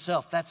as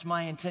yourself. That's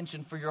my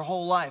intention for your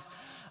whole life.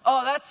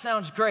 Oh, that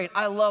sounds great.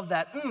 I love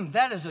that.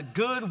 That is a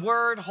good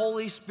word,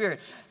 Holy Spirit.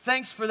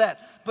 Thanks for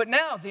that. But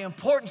now the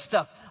important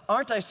stuff.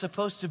 Aren't I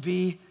supposed to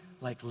be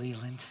like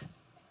Leland?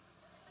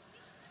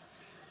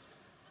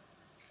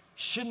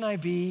 Shouldn't I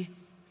be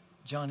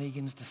John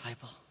Egan's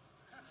disciple?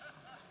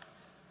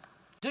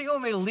 Don't you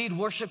want me to lead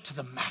worship to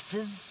the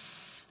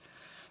masses?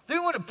 Don't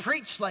you want to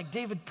preach like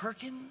David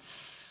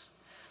Perkins?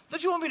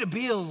 Don't you want me to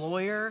be a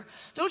lawyer?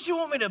 Don't you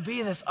want me to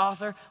be this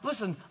author?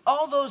 Listen,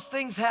 all those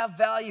things have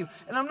value.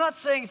 And I'm not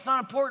saying it's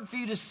not important for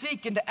you to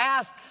seek and to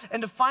ask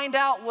and to find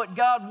out what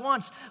God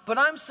wants. But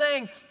I'm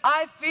saying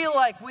I feel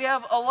like we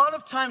have a lot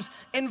of times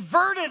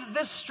inverted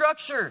this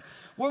structure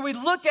where we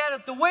look at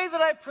it the way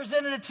that I've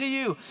presented it to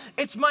you.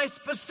 It's my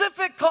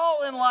specific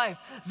call in life.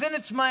 Then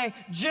it's my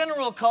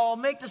general call,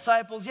 make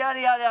disciples,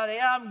 yada, yada, yada.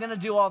 Yeah, I'm going to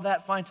do all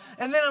that, fine.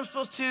 And then I'm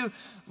supposed to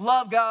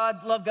love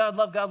God, love God,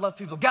 love God, love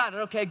people. Got it,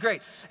 okay,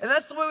 great. And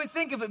that's the way we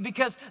think of it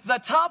because the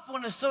top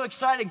one is so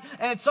exciting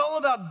and it's all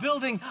about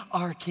building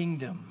our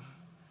kingdom.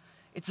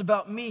 It's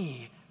about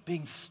me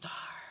being the star.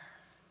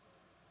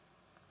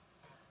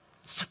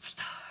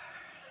 Superstar.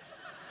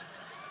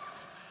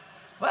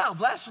 Wow,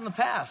 blast from the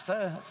past.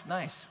 That's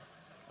nice.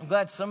 I'm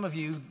glad some of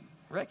you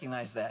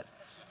recognize that.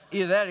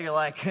 Either that or you're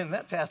like,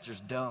 that pastor's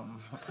dumb.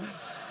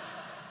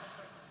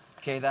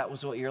 Okay, that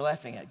was what you're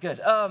laughing at.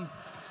 Good.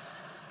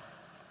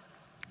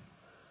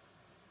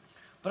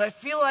 But I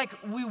feel like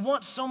we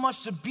want so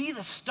much to be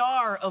the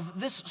star of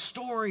this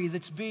story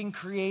that's being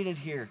created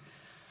here.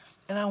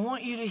 And I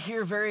want you to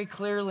hear very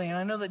clearly, and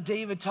I know that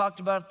David talked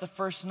about it the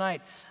first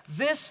night.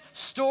 This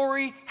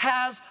story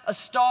has a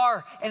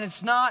star, and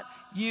it's not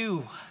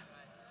you.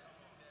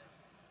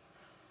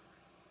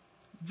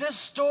 This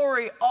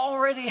story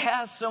already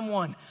has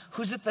someone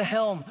who's at the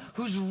helm,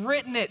 who's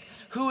written it,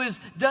 who has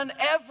done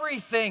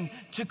everything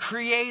to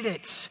create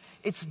it.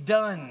 It's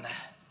done.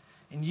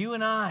 And you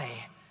and I,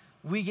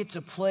 we get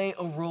to play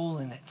a role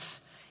in it.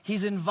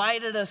 He's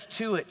invited us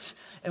to it,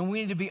 and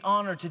we need to be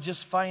honored to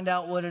just find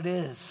out what it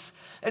is.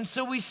 And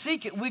so we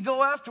seek it, we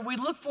go after, we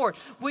look for it,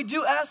 we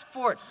do ask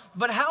for it.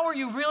 But how are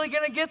you really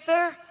going to get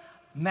there?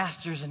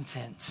 Master's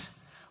intent.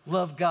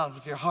 Love God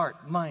with your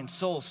heart, mind,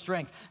 soul,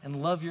 strength,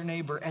 and love your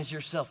neighbor as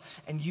yourself,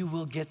 and you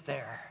will get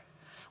there.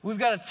 We've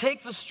got to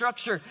take the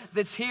structure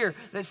that's here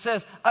that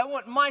says, I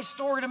want my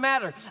story to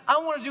matter. I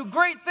want to do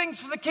great things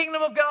for the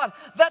kingdom of God.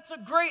 That's a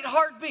great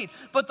heartbeat.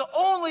 But the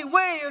only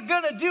way you're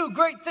going to do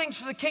great things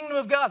for the kingdom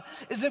of God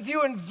is if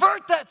you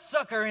invert that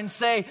sucker and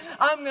say,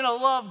 I'm going to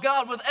love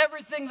God with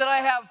everything that I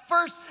have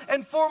first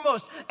and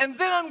foremost. And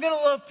then I'm going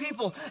to love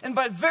people. And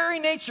by very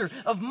nature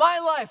of my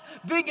life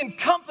being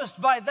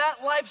encompassed by that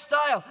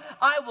lifestyle,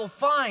 I will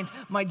find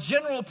my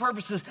general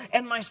purposes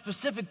and my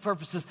specific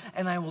purposes,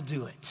 and I will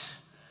do it.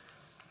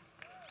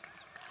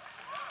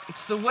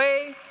 It's the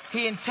way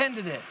he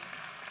intended it.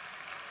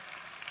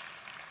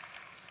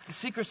 The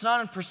secret's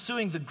not in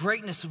pursuing the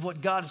greatness of what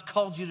God has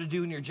called you to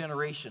do in your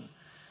generation.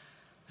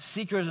 The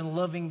secret is in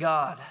loving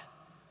God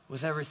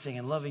with everything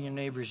and loving your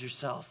neighbors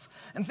yourself.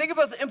 And think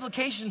about the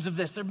implications of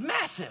this. They're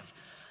massive.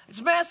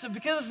 It's massive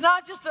because it's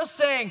not just us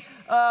saying,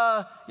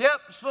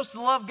 yep, I'm supposed to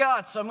love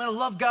God, so I'm going to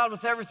love God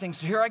with everything.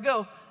 So here I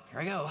go.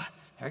 I'm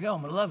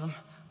going to love him.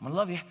 I'm going to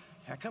love you.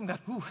 Here I come, God.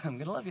 Ooh, I'm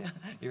going to love you.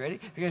 You ready?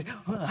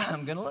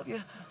 I'm going to love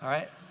you. All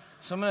right.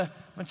 So I'm going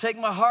to take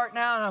my heart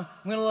now and I'm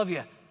going to love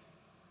you.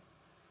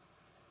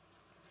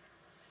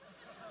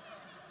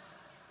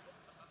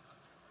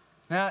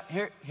 Now,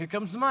 here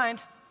comes the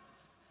mind.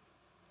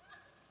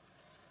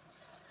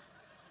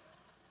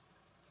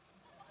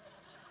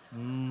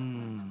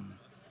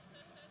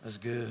 That's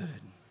good.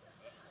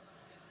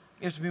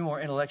 You have to be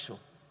more intellectual.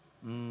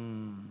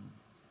 You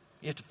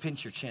have to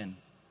pinch your chin.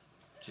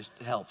 Just,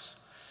 it helps.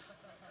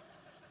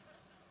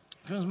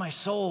 Here comes my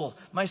soul.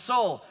 My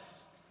soul.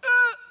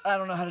 I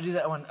don't know how to do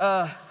that one.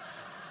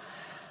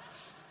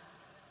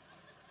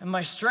 And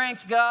my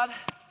strength, God,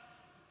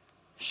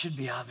 should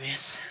be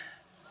obvious.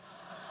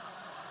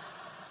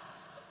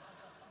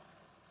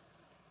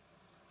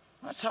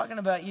 I'm not talking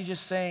about you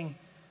just saying,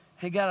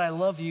 hey, God, I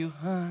love you.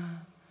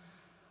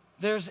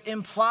 There's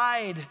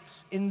implied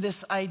in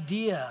this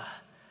idea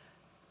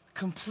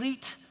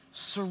complete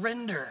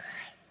surrender.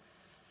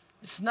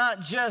 It's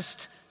not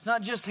just It's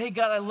not just, hey,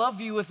 God, I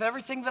love you with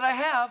everything that I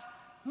have.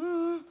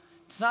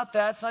 It's not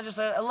that. It's not just,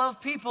 I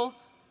love people.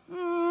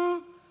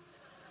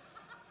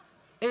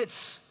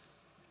 It's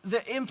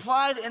the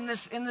implied in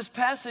this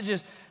passage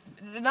is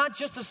not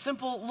just a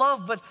simple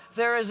love, but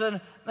there is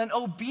an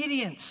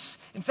obedience.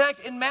 In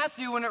fact, in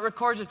Matthew, when it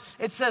records it,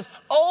 it says,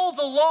 all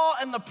the law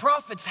and the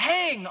prophets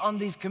hang on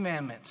these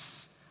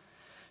commandments.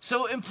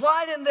 So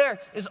implied in there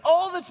is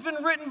all that's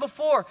been written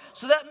before.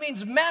 So that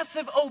means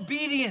massive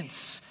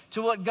obedience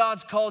to what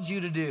God's called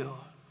you to do.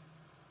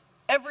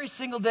 Every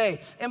single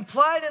day.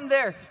 Implied in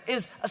there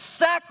is a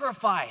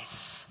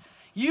sacrifice.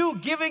 You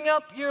giving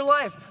up your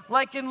life,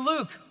 like in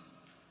Luke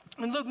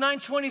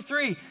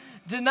 9:23,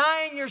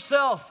 denying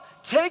yourself,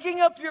 taking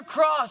up your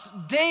cross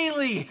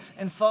daily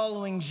and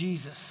following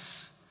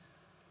Jesus.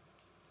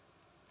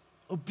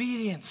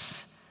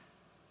 Obedience,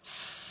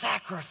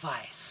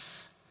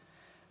 sacrifice,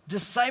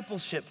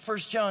 discipleship. 1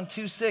 John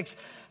 2:6,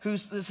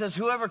 it says,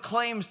 whoever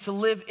claims to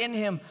live in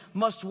him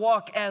must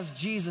walk as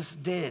Jesus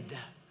did.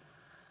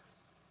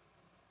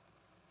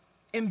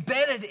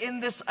 Embedded in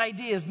this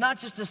idea is not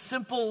just a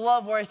simple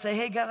love where I say,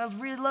 hey, God, I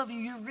really love you.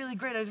 You're really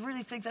great. I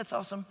really think that's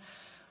awesome.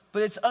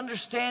 But it's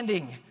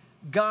understanding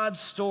God's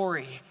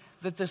story,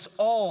 that this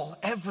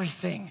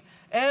everything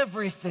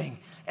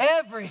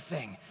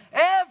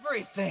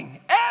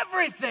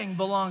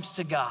belongs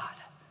to God.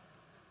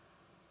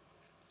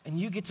 And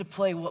you get to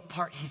play what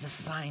part he's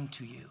assigned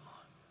to you.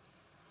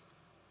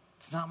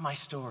 It's not my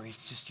story,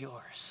 it's just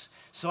yours.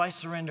 So I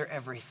surrender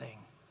everything.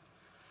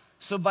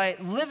 So by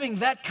living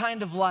that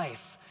kind of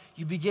life,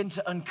 you begin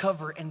to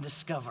uncover and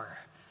discover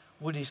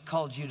what he's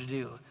called you to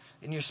do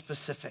in your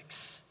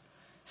specifics.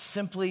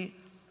 Simply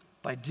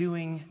by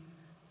doing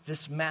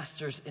this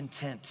master's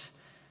intent.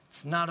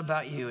 It's not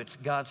about you, it's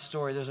God's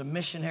story. There's a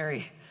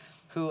missionary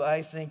who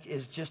I think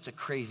is just a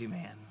crazy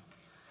man.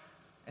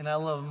 And I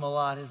love him a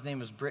lot. His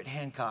name is Britt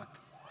Hancock.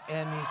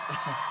 And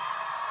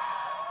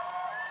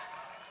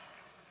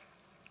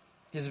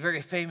he has a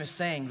very famous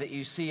saying that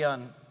you see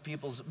on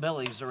people's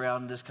bellies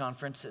around this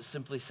conference. It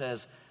simply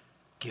says,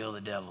 kill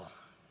the devil.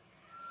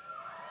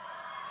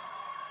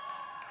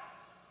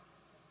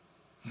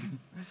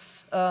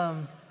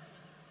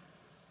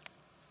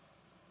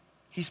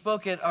 He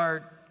spoke at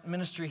our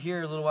ministry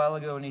here a little while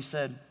ago, and he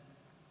said,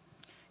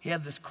 he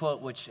had this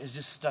quote which has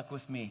just stuck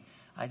with me.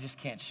 I just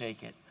can't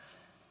shake it.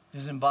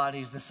 This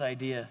embodies this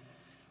idea.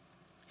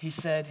 He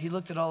said, he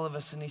looked at all of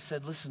us and he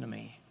said, listen to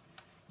me.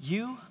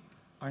 You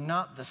are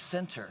not the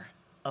center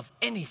of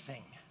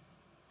anything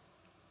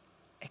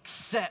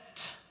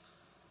except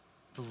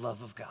the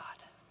love of God.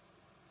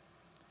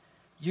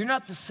 You're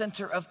not the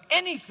center of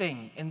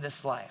anything in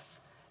this life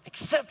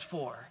except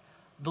for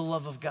the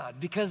love of God.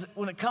 Because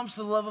when it comes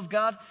to the love of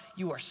God,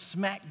 you are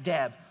smack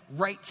dab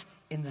right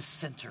in the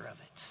center of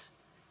it.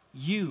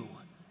 You,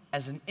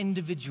 as an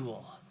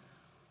individual,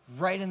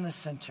 right in the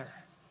center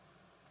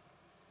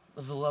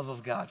of the love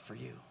of God for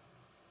you.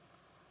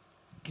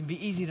 It can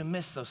be easy to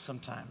miss those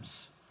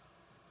sometimes.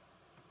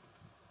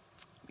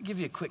 Let me give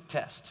you a quick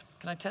test.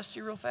 Can I test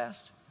you real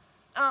fast?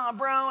 Oh,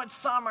 bro, it's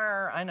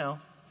summer. I know.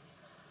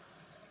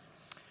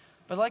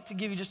 But I'd like to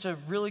give you just a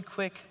really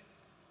quick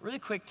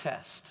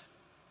test.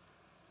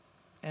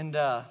 And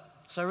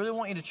so I really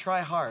want you to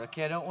try hard,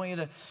 okay? I don't want you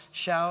to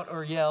shout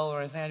or yell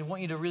or anything. I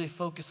want you to really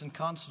focus and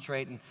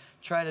concentrate and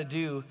try to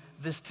do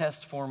this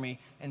test for me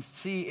and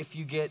see if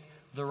you get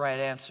the right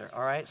answer,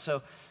 all right?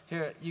 So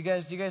here, do you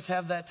guys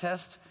have that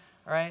test?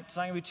 All right? It's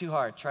not going to be too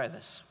hard. Try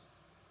this.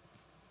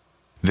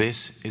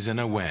 This is an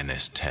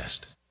awareness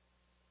test.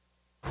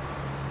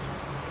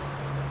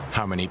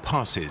 How many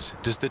passes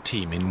does the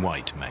team in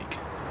white make?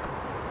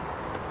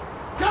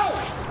 Go!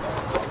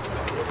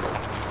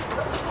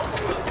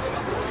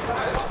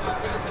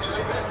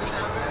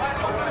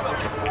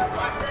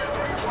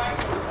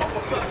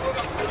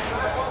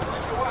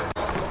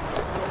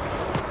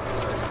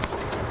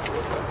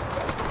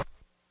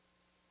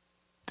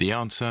 The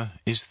answer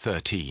is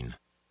 13.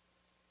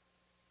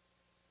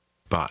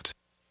 But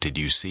did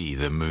you see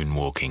the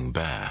moonwalking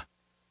bear?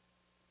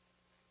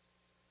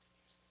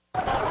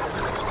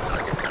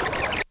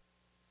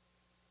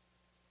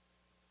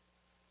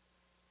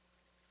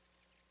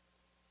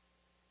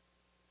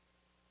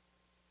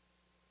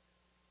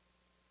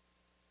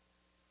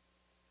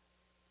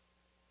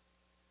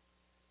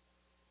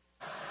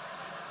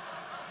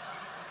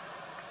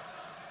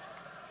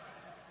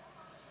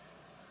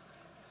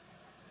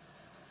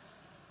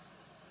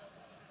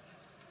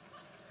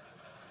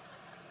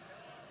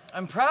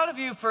 I'm proud of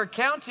you for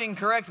counting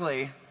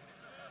correctly,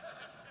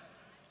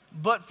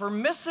 but for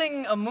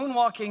missing a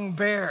moonwalking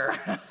bear,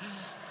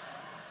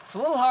 it's a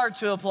little hard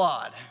to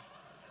applaud.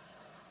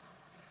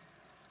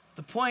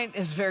 The point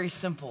is very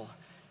simple.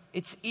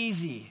 It's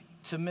easy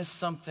to miss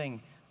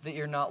something that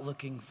you're not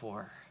looking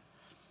for.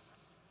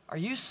 Are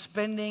you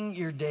spending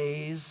your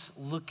days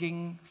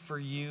looking for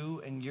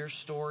you and your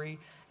story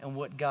and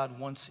what God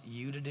wants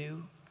you to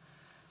do?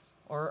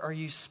 Or are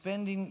you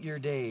spending your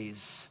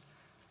days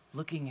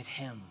looking at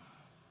Him?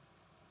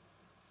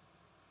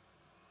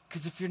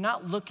 Because if you're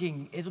not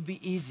looking, it'll be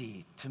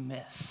easy to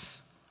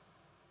miss.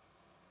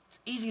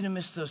 easy to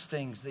miss those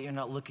things that you're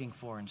not looking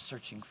for and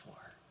searching for.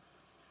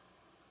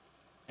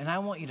 And I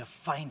want you to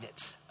find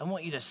it. I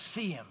want you to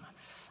see him.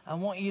 I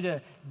want you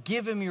to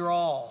give him your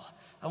all.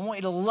 I want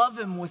you to love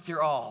him with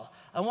your all.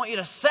 I want you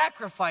to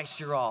sacrifice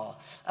your all.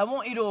 I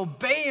want you to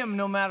obey him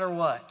no matter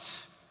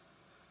what.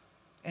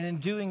 And in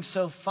doing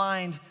so,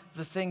 find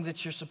the thing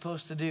that you're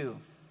supposed to do.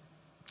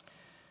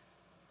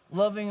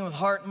 Loving him with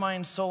heart,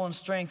 mind, soul, and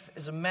strength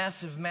is a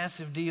massive,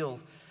 massive deal.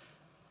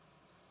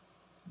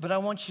 But I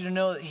want you to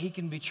know that he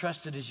can be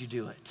trusted as you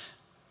do it.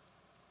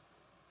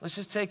 Let's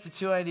just take the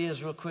two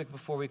ideas real quick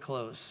before we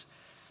close.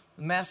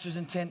 The master's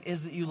intent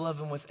is that you love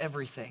him with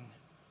everything.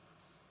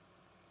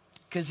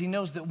 Because he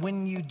knows that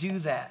when you do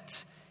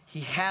that,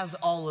 he has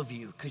all of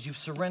you because you've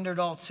surrendered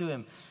all to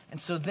him.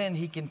 And so then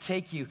he can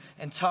take you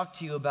and talk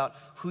to you about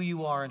who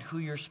you are and who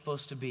you're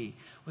supposed to be.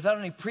 Without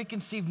any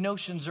preconceived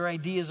notions or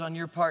ideas on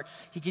your part,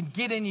 he can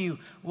get in you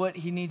what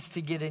he needs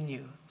to get in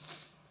you.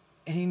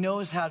 And he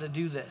knows how to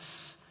do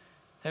this.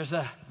 There's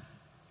a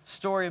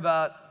story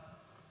about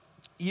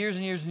years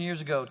and years and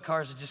years ago.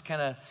 Cars had just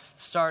kind of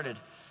started.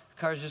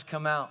 Cars just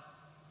come out.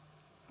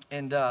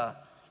 And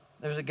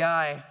there's a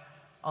guy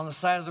on the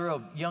side of the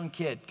road, young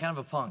kid, kind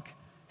of a punk,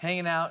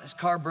 hanging out. His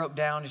car broke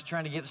down. He's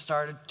trying to get it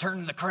started,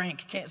 turning the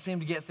crank. Can't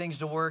seem to get things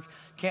to work.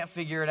 Can't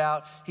figure it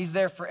out. He's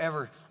there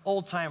forever.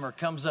 Old timer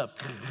comes up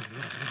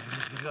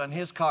on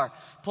his car,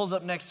 pulls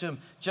up next to him,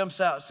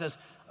 jumps out, says,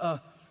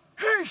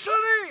 "Hey,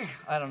 Sonny!"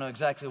 I don't know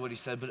exactly what he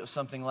said, but it was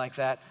something like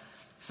that.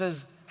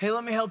 Says, "Hey,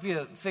 let me help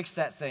you fix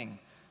that thing."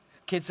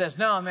 Kid says,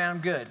 "No, man, I'm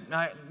good."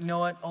 You know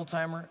what, old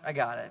timer? I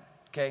got it.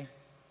 Okay?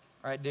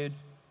 All right, dude.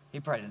 He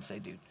probably didn't say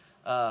dude.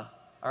 All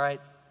right,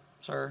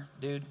 sir,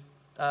 dude.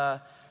 I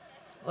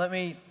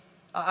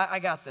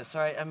got this,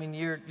 all right? I mean,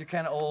 you're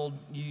kind of old.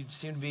 You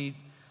seem to be,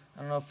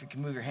 I don't know if you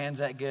can move your hands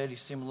that good. You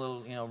seem a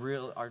little,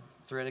 real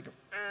arthritic.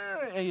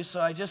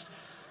 So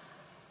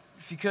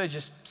if you could,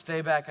 just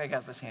stay back. I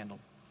got this handled.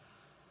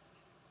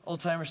 Old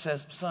timer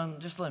says, "Son,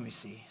 just let me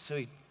see." So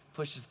he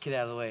pushes the kid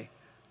out of the way,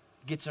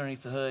 gets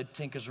underneath the hood,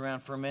 tinkers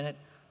around for a minute,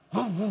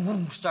 boom, boom,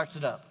 boom, starts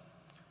it up.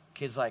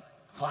 Kid's like,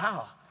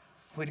 "Wow,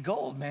 way to go,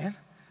 old man.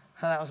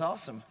 That was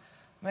awesome.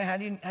 Man, how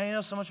do you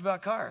know so much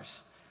about cars?"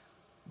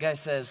 Guy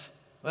says,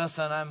 "Well,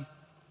 son,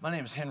 my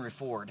name's Henry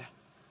Ford.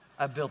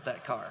 I built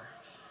that car."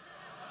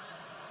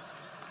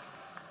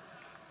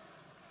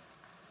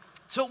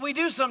 So what we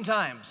do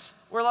sometimes,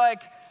 we're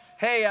like,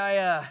 "Hey,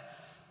 I'm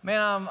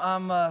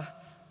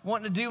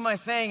wanting to do my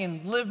thing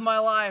and live my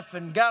life,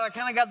 and God, I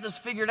kind of got this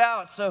figured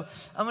out. So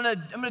I'm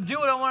gonna do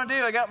what I want to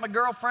do. I got my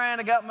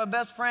girlfriend, I got my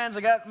best friends, I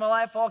got my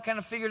life all kind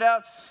of figured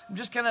out. I'm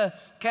just gonna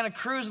kind of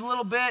cruise a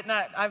little bit." And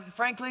I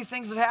frankly,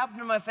 things have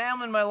happened in my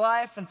family and my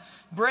life. And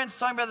Brent's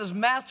talking about this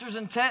master's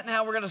intent and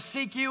how we're gonna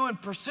seek you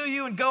and pursue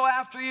you and go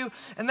after you.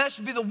 And that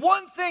should be the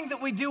one thing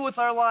that we do with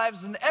our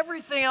lives, and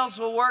everything else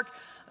will work.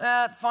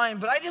 Fine,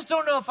 but I just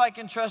don't know if I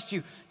can trust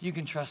you. You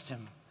can trust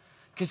him.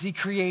 Because he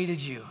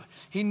created you.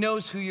 He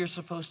knows who you're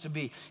supposed to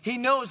be. He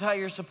knows how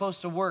you're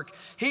supposed to work.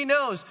 He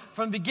knows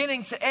from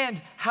beginning to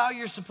end how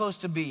you're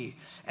supposed to be.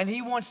 And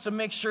he wants to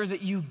make sure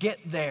that you get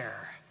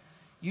there.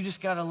 You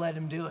just got to let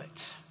him do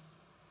it.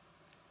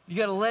 You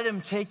got to let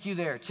him take you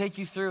there, take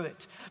you through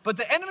it. But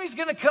the enemy's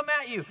going to come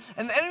at you,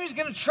 and the enemy's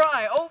going to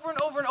try over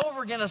and over and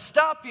over again to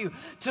stop you,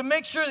 to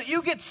make sure that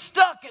you get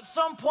stuck at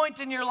some point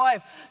in your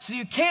life so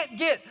you can't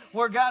get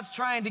where God's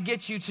trying to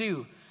get you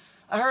to.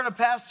 I heard a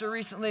pastor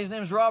recently, his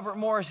name is Robert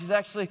Morris. He's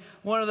actually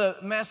one of the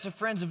massive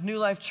friends of New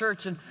Life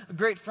Church and a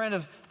great friend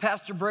of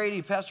Pastor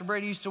Brady. Pastor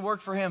Brady used to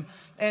work for him.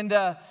 And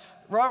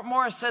Robert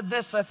Morris said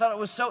this, I thought it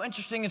was so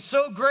interesting and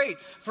so great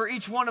for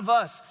each one of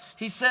us.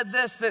 He said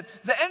this, that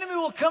the enemy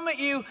will come at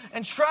you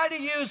and try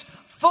to use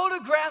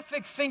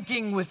photographic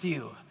thinking with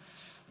you.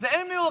 The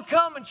enemy will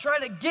come and try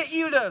to get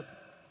you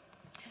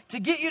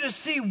to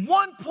see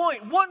one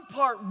point, one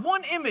part,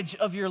 one image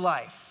of your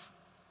life.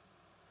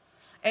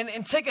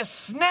 And take a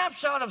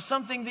snapshot of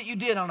something that you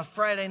did on a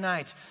Friday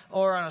night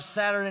or on a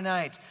Saturday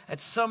night at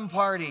some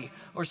party,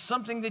 or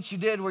something that you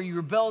did where you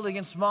rebelled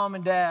against mom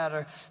and dad,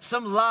 or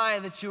some lie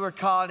that you were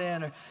caught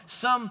in, or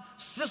some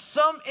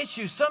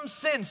issue, some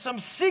sin, some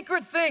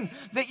secret thing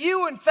that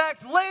you in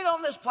fact laid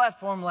on this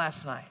platform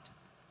last night.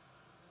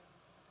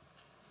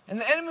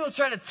 And the enemy will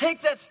try to take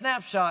that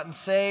snapshot and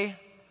say,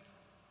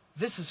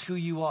 "This is who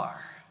you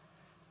are."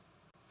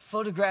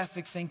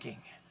 Photographic thinking.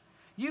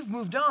 You've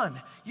moved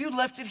on. You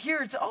left it here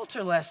at the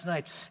altar last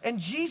night. And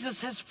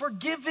Jesus has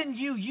forgiven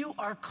you. You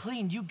are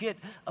clean. You get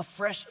a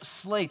fresh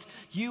slate.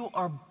 You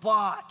are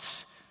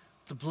bought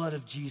the blood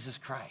of Jesus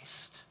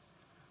Christ.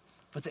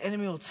 But the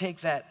enemy will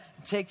take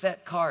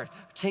that card,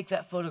 take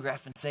that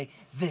photograph and say,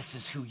 "This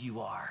is who you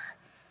are."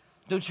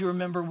 Don't you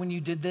remember when you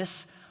did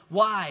this?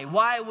 Why?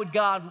 Why would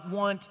God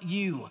want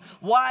you?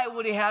 Why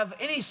would he have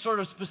any sort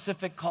of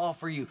specific call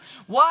for you?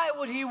 Why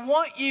would he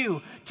want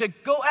you to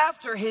go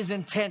after his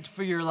intent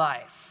for your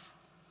life?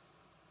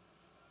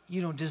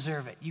 You don't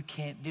deserve it. You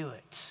can't do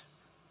it.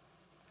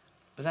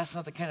 But that's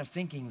not the kind of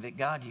thinking that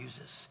God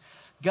uses.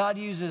 God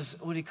uses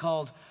what he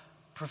called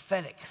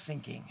prophetic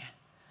thinking,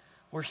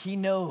 where he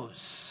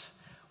knows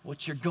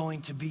what you're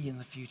going to be in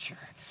the future.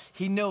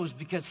 He knows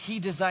because he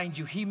designed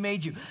you. He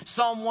made you.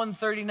 Psalm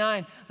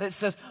 139 that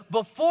says,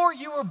 before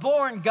you were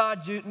born,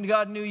 God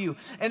knew you.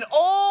 And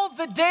all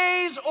the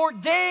days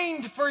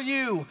ordained for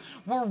you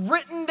were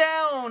written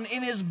down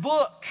in his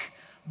book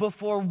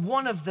before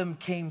one of them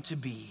came to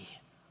be.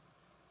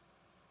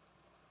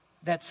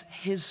 That's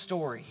his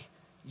story,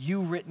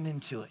 you written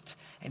into it.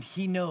 And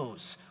he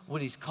knows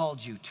what he's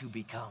called you to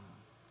become.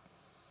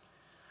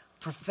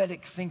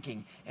 Prophetic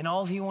thinking, and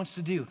all he wants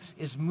to do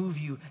is move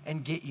you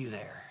and get you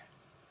there.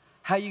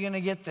 How are you going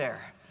to get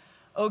there?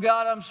 Oh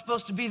God, I'm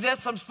supposed to be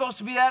this, I'm supposed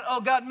to be that. Oh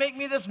God, make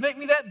me this, make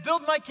me that,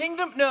 build my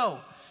kingdom.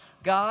 No,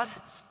 God,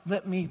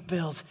 let me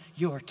build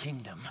your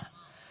kingdom.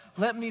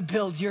 Let me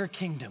build your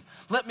kingdom.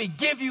 Let me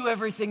give you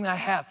everything I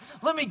have.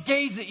 Let me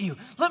gaze at you.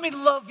 Let me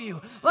love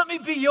you. Let me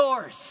be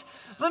yours.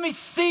 Let me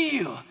see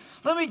you.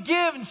 Let me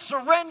give and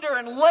surrender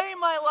and lay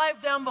my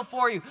life down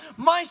before you.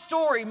 My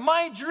story,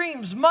 my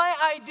dreams, my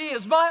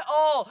ideas, my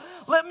all.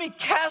 Let me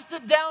cast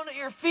it down at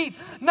your feet.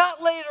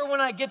 Not later when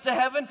I get to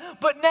heaven,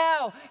 but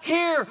now,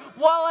 here,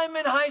 while I'm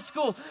in high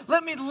school.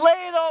 Let me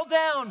lay it all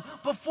down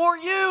before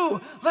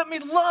you. Let me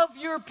love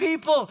your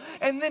people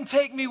and then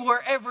take me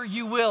wherever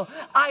you will.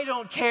 I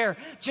don't care.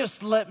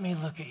 Just let me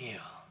look at you.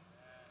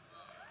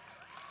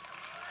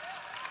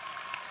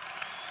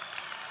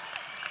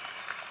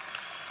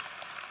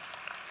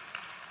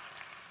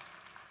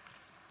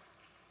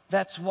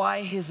 That's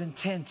why his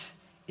intent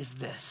is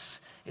this.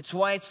 It's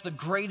why it's the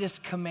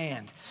greatest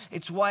command.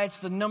 It's why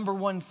it's the number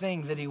one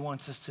thing that he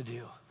wants us to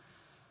do.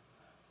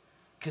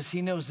 Because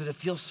he knows that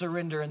if you'll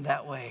surrender in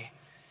that way,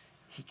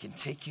 he can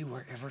take you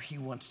wherever he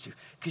wants to,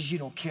 because you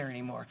don't care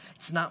anymore.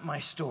 It's not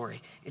my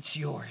story. It's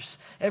yours.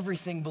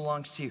 Everything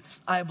belongs to you.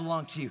 I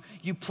belong to you.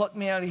 You pluck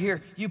me out of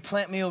here. You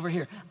plant me over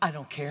here. I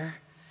don't care.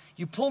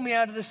 You pull me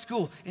out of this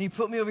school and you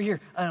put me over here.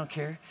 I don't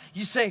care.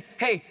 You say,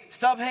 hey,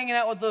 stop hanging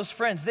out with those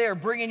friends. They are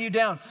bringing you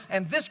down.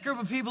 And this group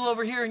of people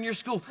over here in your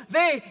school,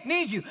 they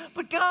need you.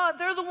 But God,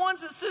 they're the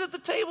ones that sit at the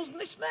tables and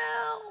they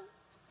smell.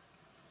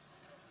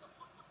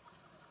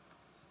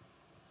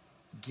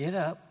 Get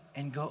up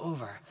and go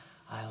over.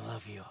 I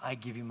love you. I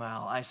give you my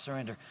all. I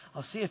surrender.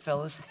 I'll see you,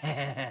 fellas.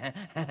 Yeah.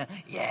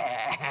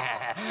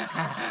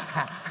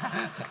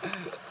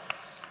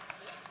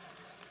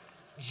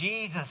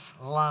 Jesus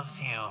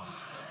loves you.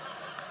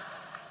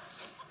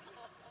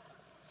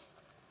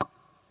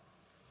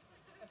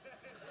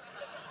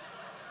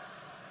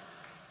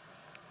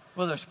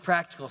 Well, there's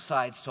practical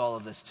sides to all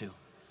of this, too.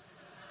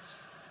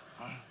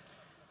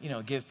 You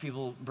know, give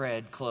people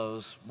bread,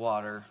 clothes,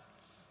 water,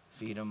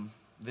 feed them,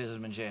 visit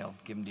them in jail,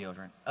 give them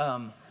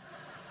deodorant.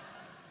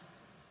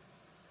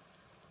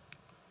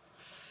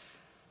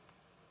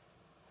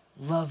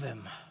 Love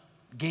him,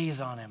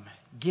 gaze on him,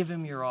 give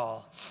him your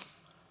all.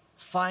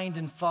 Find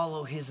and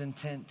follow his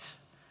intent.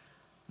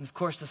 And of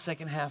course, the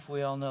second half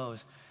we all know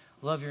is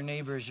love your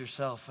neighbor as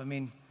yourself. I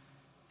mean,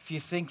 if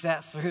you think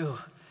that through,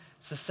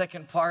 it's the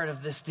second part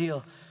of this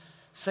deal.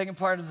 Second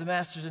part of the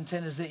master's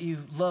intent is that you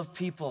love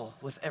people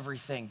with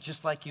everything,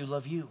 just like you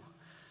love you.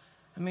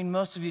 I mean,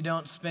 most of you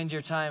don't spend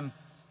your time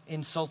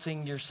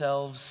insulting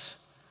yourselves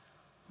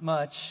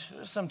much,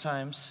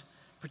 sometimes,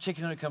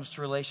 particularly when it comes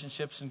to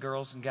relationships and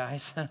girls and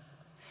guys.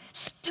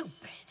 Stupid.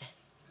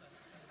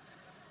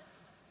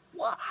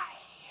 Why?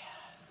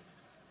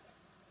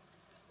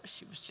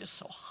 She was just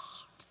so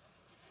hot.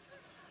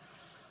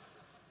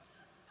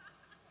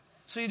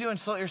 So you do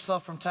insult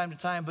yourself from time to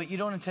time, but you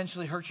don't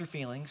intentionally hurt your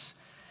feelings.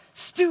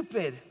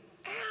 Stupid.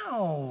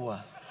 Ow.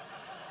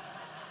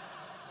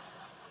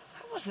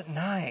 That wasn't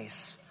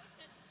nice.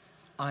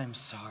 I'm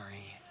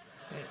sorry.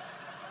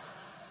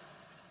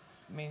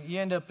 I mean, you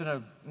end up in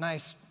a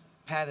nice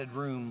padded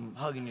room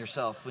hugging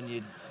yourself when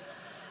you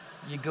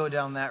go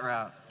down that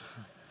route.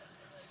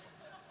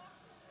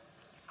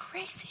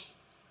 Crazy.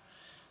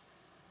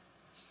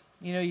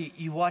 You know,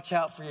 you watch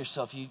out for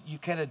yourself. You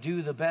kind of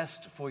do the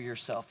best for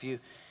yourself.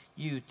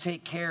 You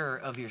take care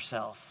of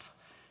yourself.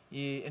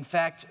 In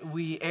fact,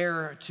 we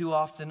err too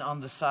often on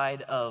the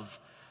side of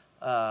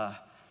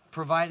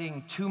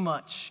providing too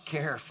much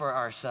care for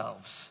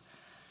ourselves.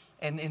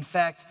 And in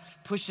fact,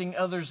 pushing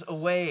others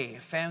away,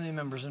 family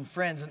members and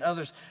friends and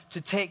others, to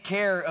take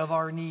care of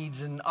our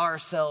needs and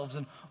ourselves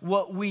and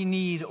what we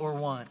need or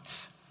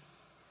want.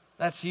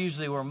 That's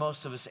usually where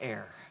most of us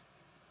err.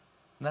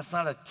 And that's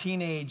not a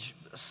teenage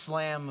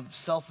slam of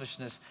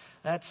selfishness.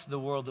 That's the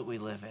world that we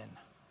live in.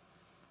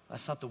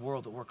 That's not the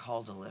world that we're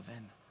called to live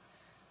in.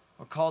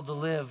 We're called to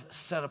live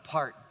set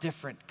apart,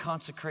 different,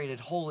 consecrated,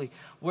 holy,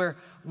 where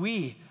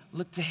we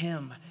look to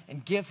him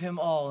and give him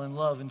all in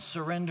love and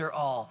surrender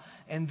all.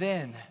 And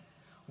then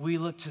we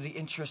look to the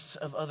interests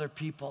of other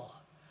people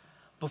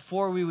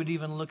before we would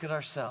even look at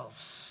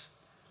ourselves.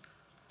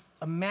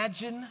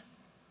 Imagine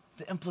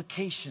the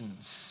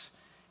implications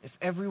if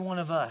every one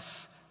of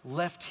us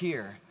left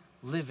here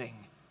living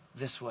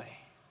this way.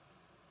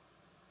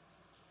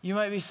 You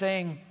might be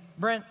saying,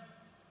 Brent,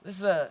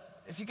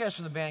 if you guys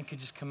from the band could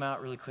just come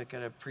out really quick,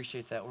 I'd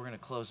appreciate that. We're going to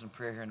close in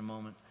prayer here in a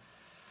moment.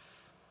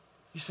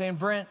 You're saying,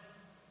 Brent,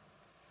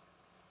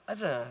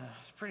 That's a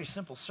pretty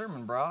simple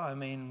sermon, bro. I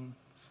mean,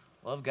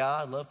 love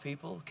God, love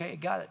people. Okay,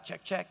 got it.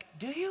 Check, check.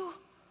 Do you?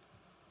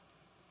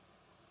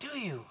 Do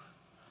you?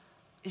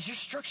 Is your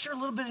structure a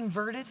little bit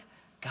inverted?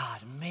 God,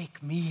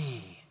 make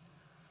me.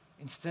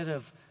 Instead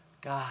of,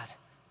 God,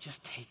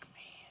 just take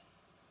me.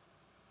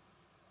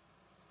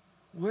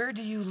 Where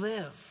do you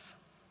live?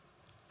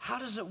 How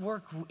does it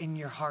work in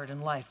your heart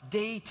and life,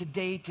 day to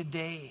day to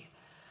day?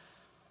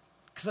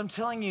 Because I'm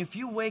telling you, if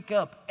you wake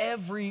up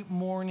every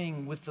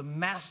morning with the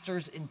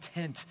Master's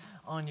intent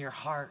on your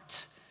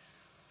heart,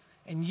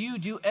 and you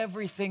do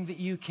everything that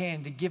you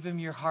can to give him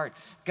your heart,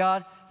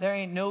 God, there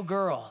ain't no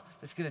girl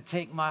that's going to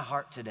take my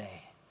heart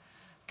today.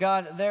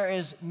 God, there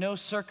is no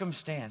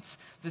circumstance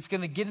that's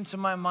going to get into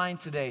my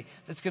mind today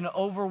that's going to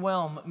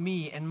overwhelm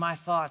me and my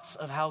thoughts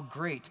of how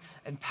great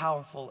and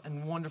powerful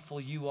and wonderful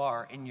you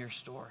are in your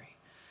story.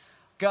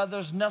 God,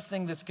 there's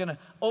nothing that's going to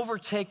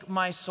overtake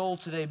my soul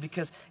today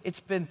because it's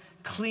been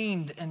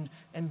cleaned and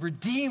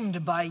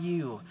redeemed by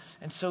you.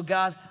 And so,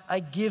 God,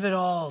 I give it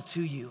all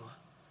to you.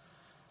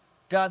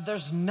 God,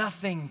 there's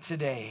nothing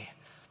today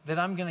that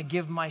I'm going to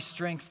give my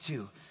strength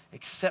to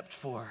except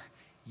for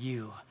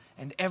you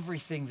and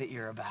everything that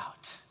you're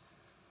about.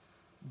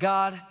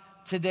 God,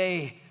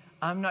 today,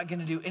 I'm not going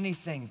to do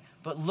anything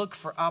but look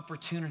for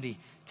opportunity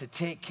to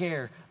take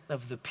care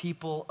of the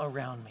people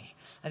around me.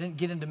 I didn't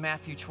get into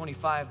Matthew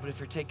 25, but if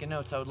you're taking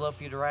notes, I would love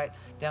for you to write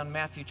down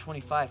Matthew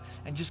 25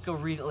 and just go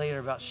read it later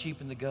about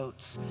sheep and the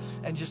goats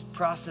and just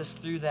process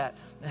through that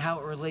and how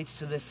it relates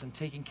to this and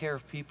taking care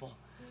of people.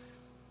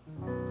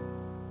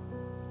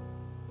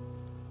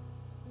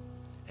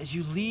 As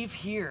you leave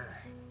here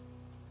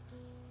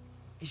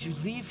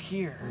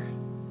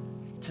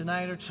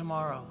tonight or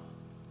tomorrow,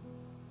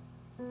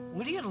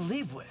 what are you going to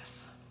leave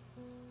with?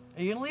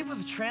 Are you going to leave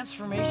with a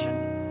transformation?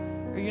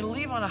 Or are you going to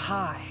leave on a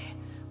high?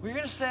 Where you're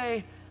going to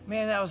say,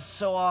 man, that was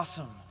so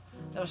awesome.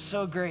 That was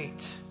so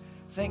great.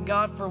 Thank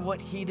God for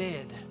what he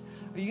did.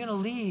 Are you going to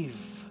leave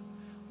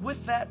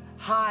with that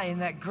high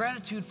and that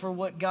gratitude for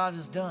what God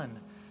has done?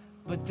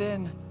 But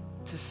then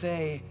to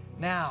say,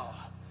 now,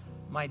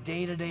 my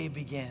day-to-day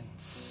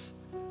begins.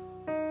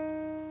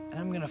 And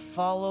I'm going to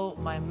follow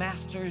my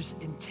Master's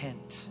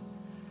intent.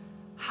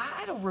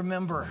 I don't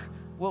remember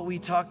what we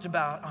talked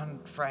about on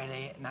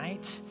Friday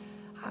night.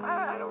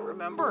 I don't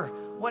remember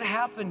what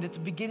happened at the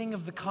beginning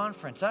of the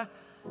conference. I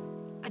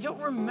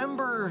don't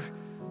remember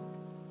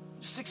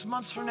 6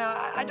 months from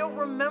now. I don't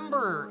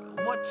remember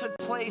what took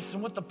place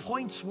and what the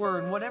points were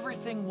and what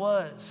everything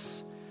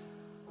was.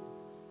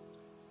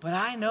 But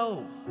I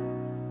know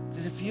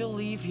that if you'll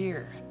leave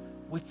here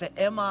with the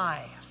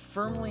MI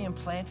firmly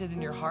implanted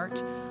in your heart,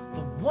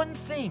 the one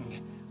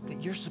thing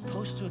that you're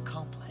supposed to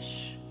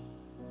accomplish,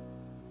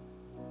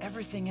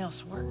 everything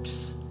else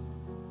works.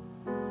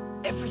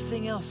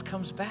 Everything else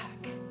comes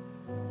back.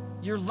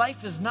 Your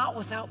life is not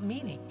without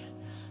meaning.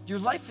 Your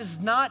life is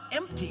not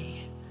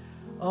empty.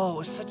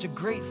 Oh, it's such a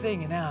great thing,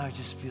 and now I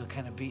just feel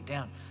kind of beat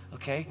down.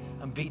 Okay,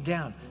 I'm beat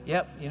down.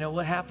 Yep, you know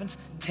what happens?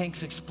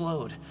 Tanks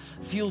explode.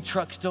 Fuel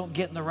trucks don't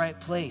get in the right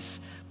place.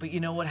 But you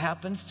know what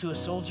happens to a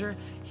soldier?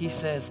 He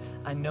says,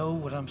 I know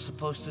what I'm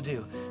supposed to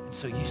do. And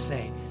so you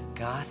say,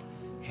 God,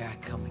 here I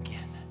come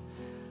again.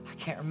 I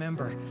can't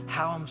remember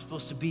how I'm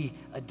supposed to be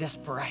a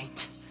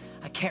desperate.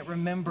 I can't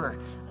remember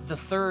the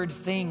third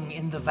thing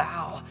in the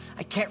vow.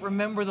 I can't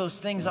remember those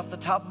things off the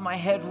top of my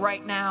head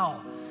right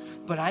now.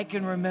 But I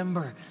can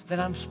remember that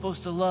I'm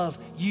supposed to love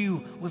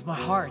you with my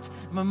heart,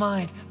 my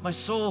mind, my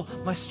soul,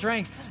 my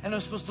strength. And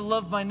I'm supposed to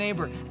love my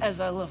neighbor as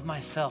I love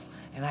myself.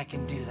 And I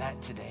can do that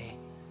today.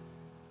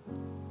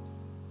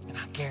 And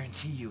I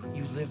guarantee you,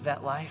 you live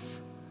that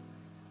life,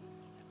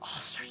 it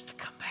all starts to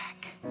come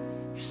back.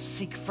 You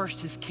seek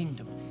first his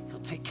kingdom. He'll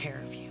take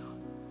care of you.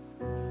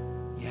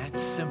 Yeah,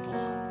 it's simple,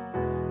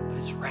 but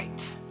it's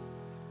right.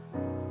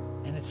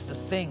 And it's the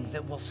thing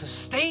that will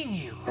sustain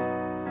you,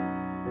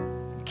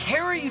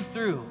 carry you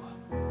through.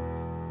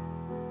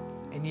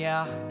 And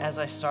yeah, as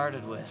I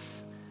started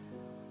with,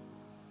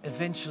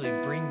 eventually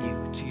bring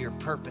you to your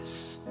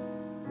purpose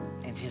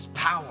and his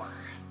power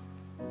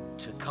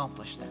to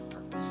accomplish that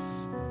purpose.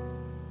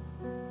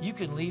 You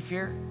can leave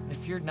here, and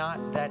if you're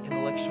not that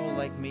intellectual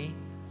like me,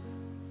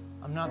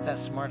 I'm not that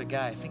smart a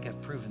guy. I think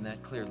I've proven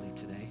that clearly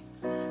today.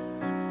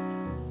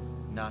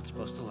 Not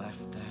supposed to laugh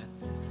at that.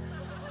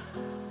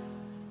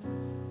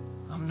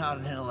 I'm not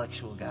an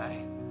intellectual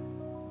guy.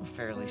 I'm a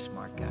fairly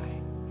smart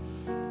guy.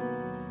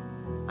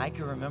 I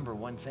can remember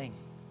one thing.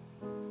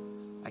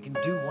 I can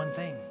do one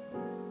thing,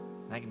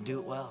 and I can do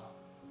it well.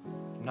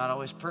 I'm not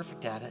always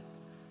perfect at it,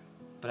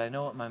 but I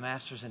know what my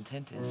Master's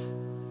intent is,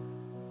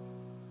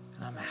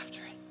 and I'm after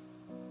it.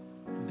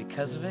 And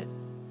because of it,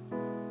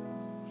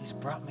 he's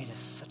brought me to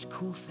such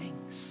cool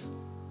things.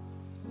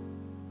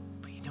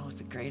 But you know what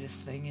the greatest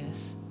thing is?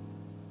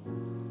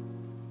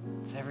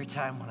 It's every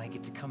time when I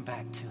get to come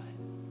back to it.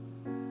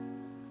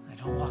 I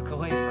don't walk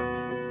away from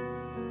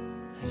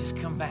it. I just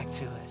come back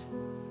to it.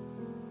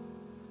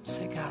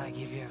 Say, God, I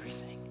give you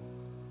everything.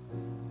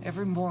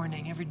 Every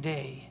morning, every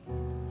day,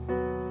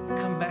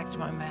 come back to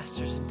my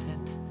Master's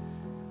intent.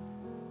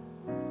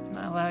 And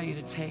I allow you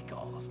to take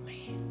all of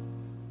me.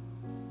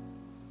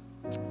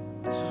 So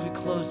as we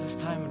close this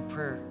time in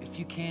prayer, if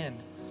you can,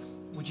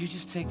 would you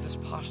just take this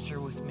posture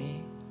with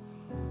me?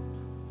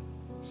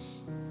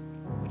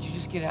 Would you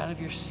just get out of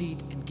your seat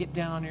and get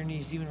down on your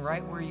knees, even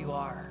right where you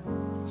are?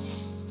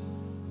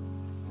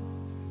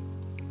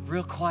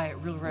 Real quiet,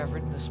 real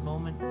reverent in this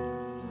moment.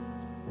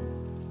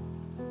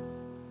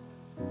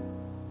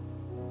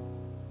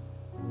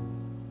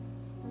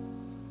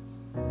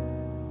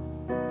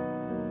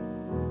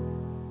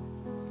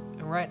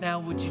 And right now,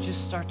 would you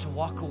just start to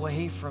walk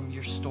away from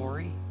your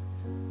story?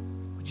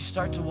 Would you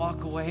start to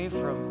walk away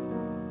from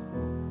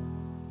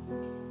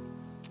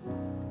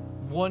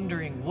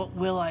wondering, what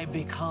will I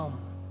become?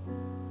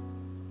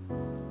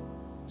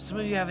 Some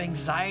of you have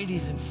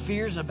anxieties and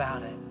fears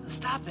about it.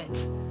 Stop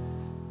it.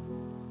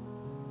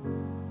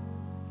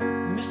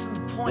 You're missing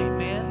the point,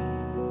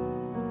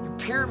 man. Your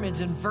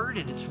pyramid's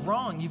inverted. It's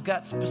wrong. You've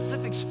got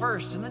specifics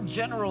first, and then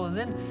general, and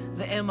then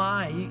the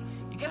MI.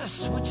 You got to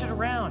switch it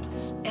around.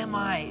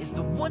 MI is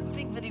the one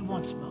thing that he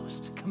wants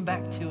most. Come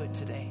back to it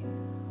today.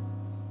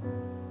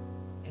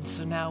 And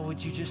so now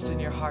would you just in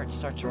your heart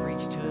start to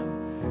reach to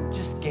him?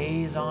 Just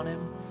gaze on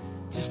him.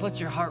 Just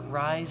let your heart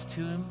rise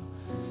to him.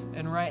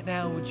 And right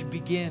now, would you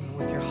begin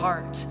with your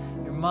heart,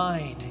 your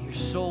mind, your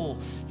soul,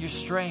 your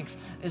strength,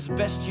 as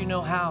best you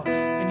know how.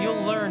 And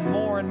you'll learn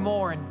more and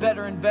more and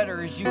better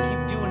as you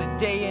keep doing it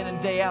day in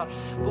and day out.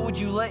 But would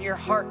you let your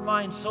heart,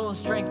 mind, soul, and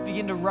strength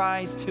begin to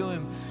rise to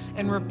him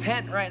and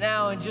repent right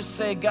now and just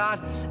say, God,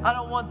 I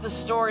don't want this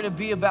story to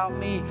be about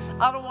me.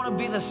 I don't want to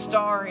be the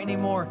star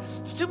anymore.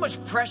 It's too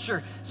much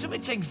pressure. It's too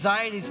much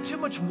anxiety. It's too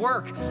much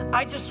work.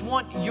 I just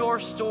want your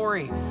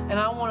story, and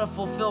I want to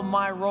fulfill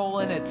my role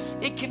in it.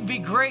 It can be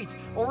great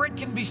or it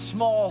can be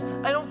small.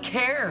 I don't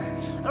care.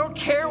 I don't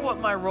care what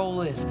my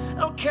role is. I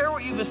don't care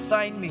what you've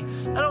assigned me.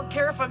 I don't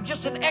care if I'm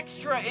just an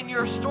extra in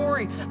your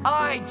story.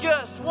 I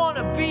just want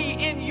to be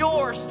in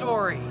your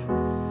story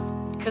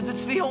because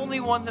it's the only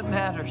one that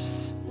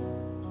matters.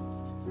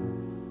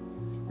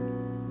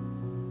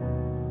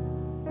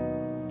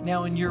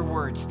 Now, in your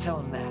words, tell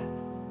him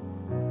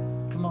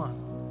that. Come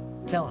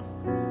on, tell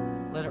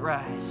him. Let it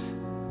rise.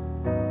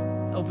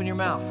 Open your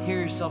mouth. Hear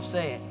yourself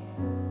say it.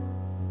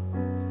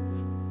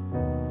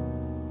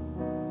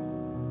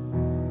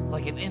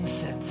 Like an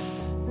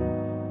incense,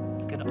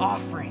 like an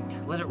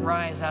offering. Let it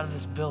rise out of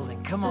this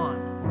building. Come on.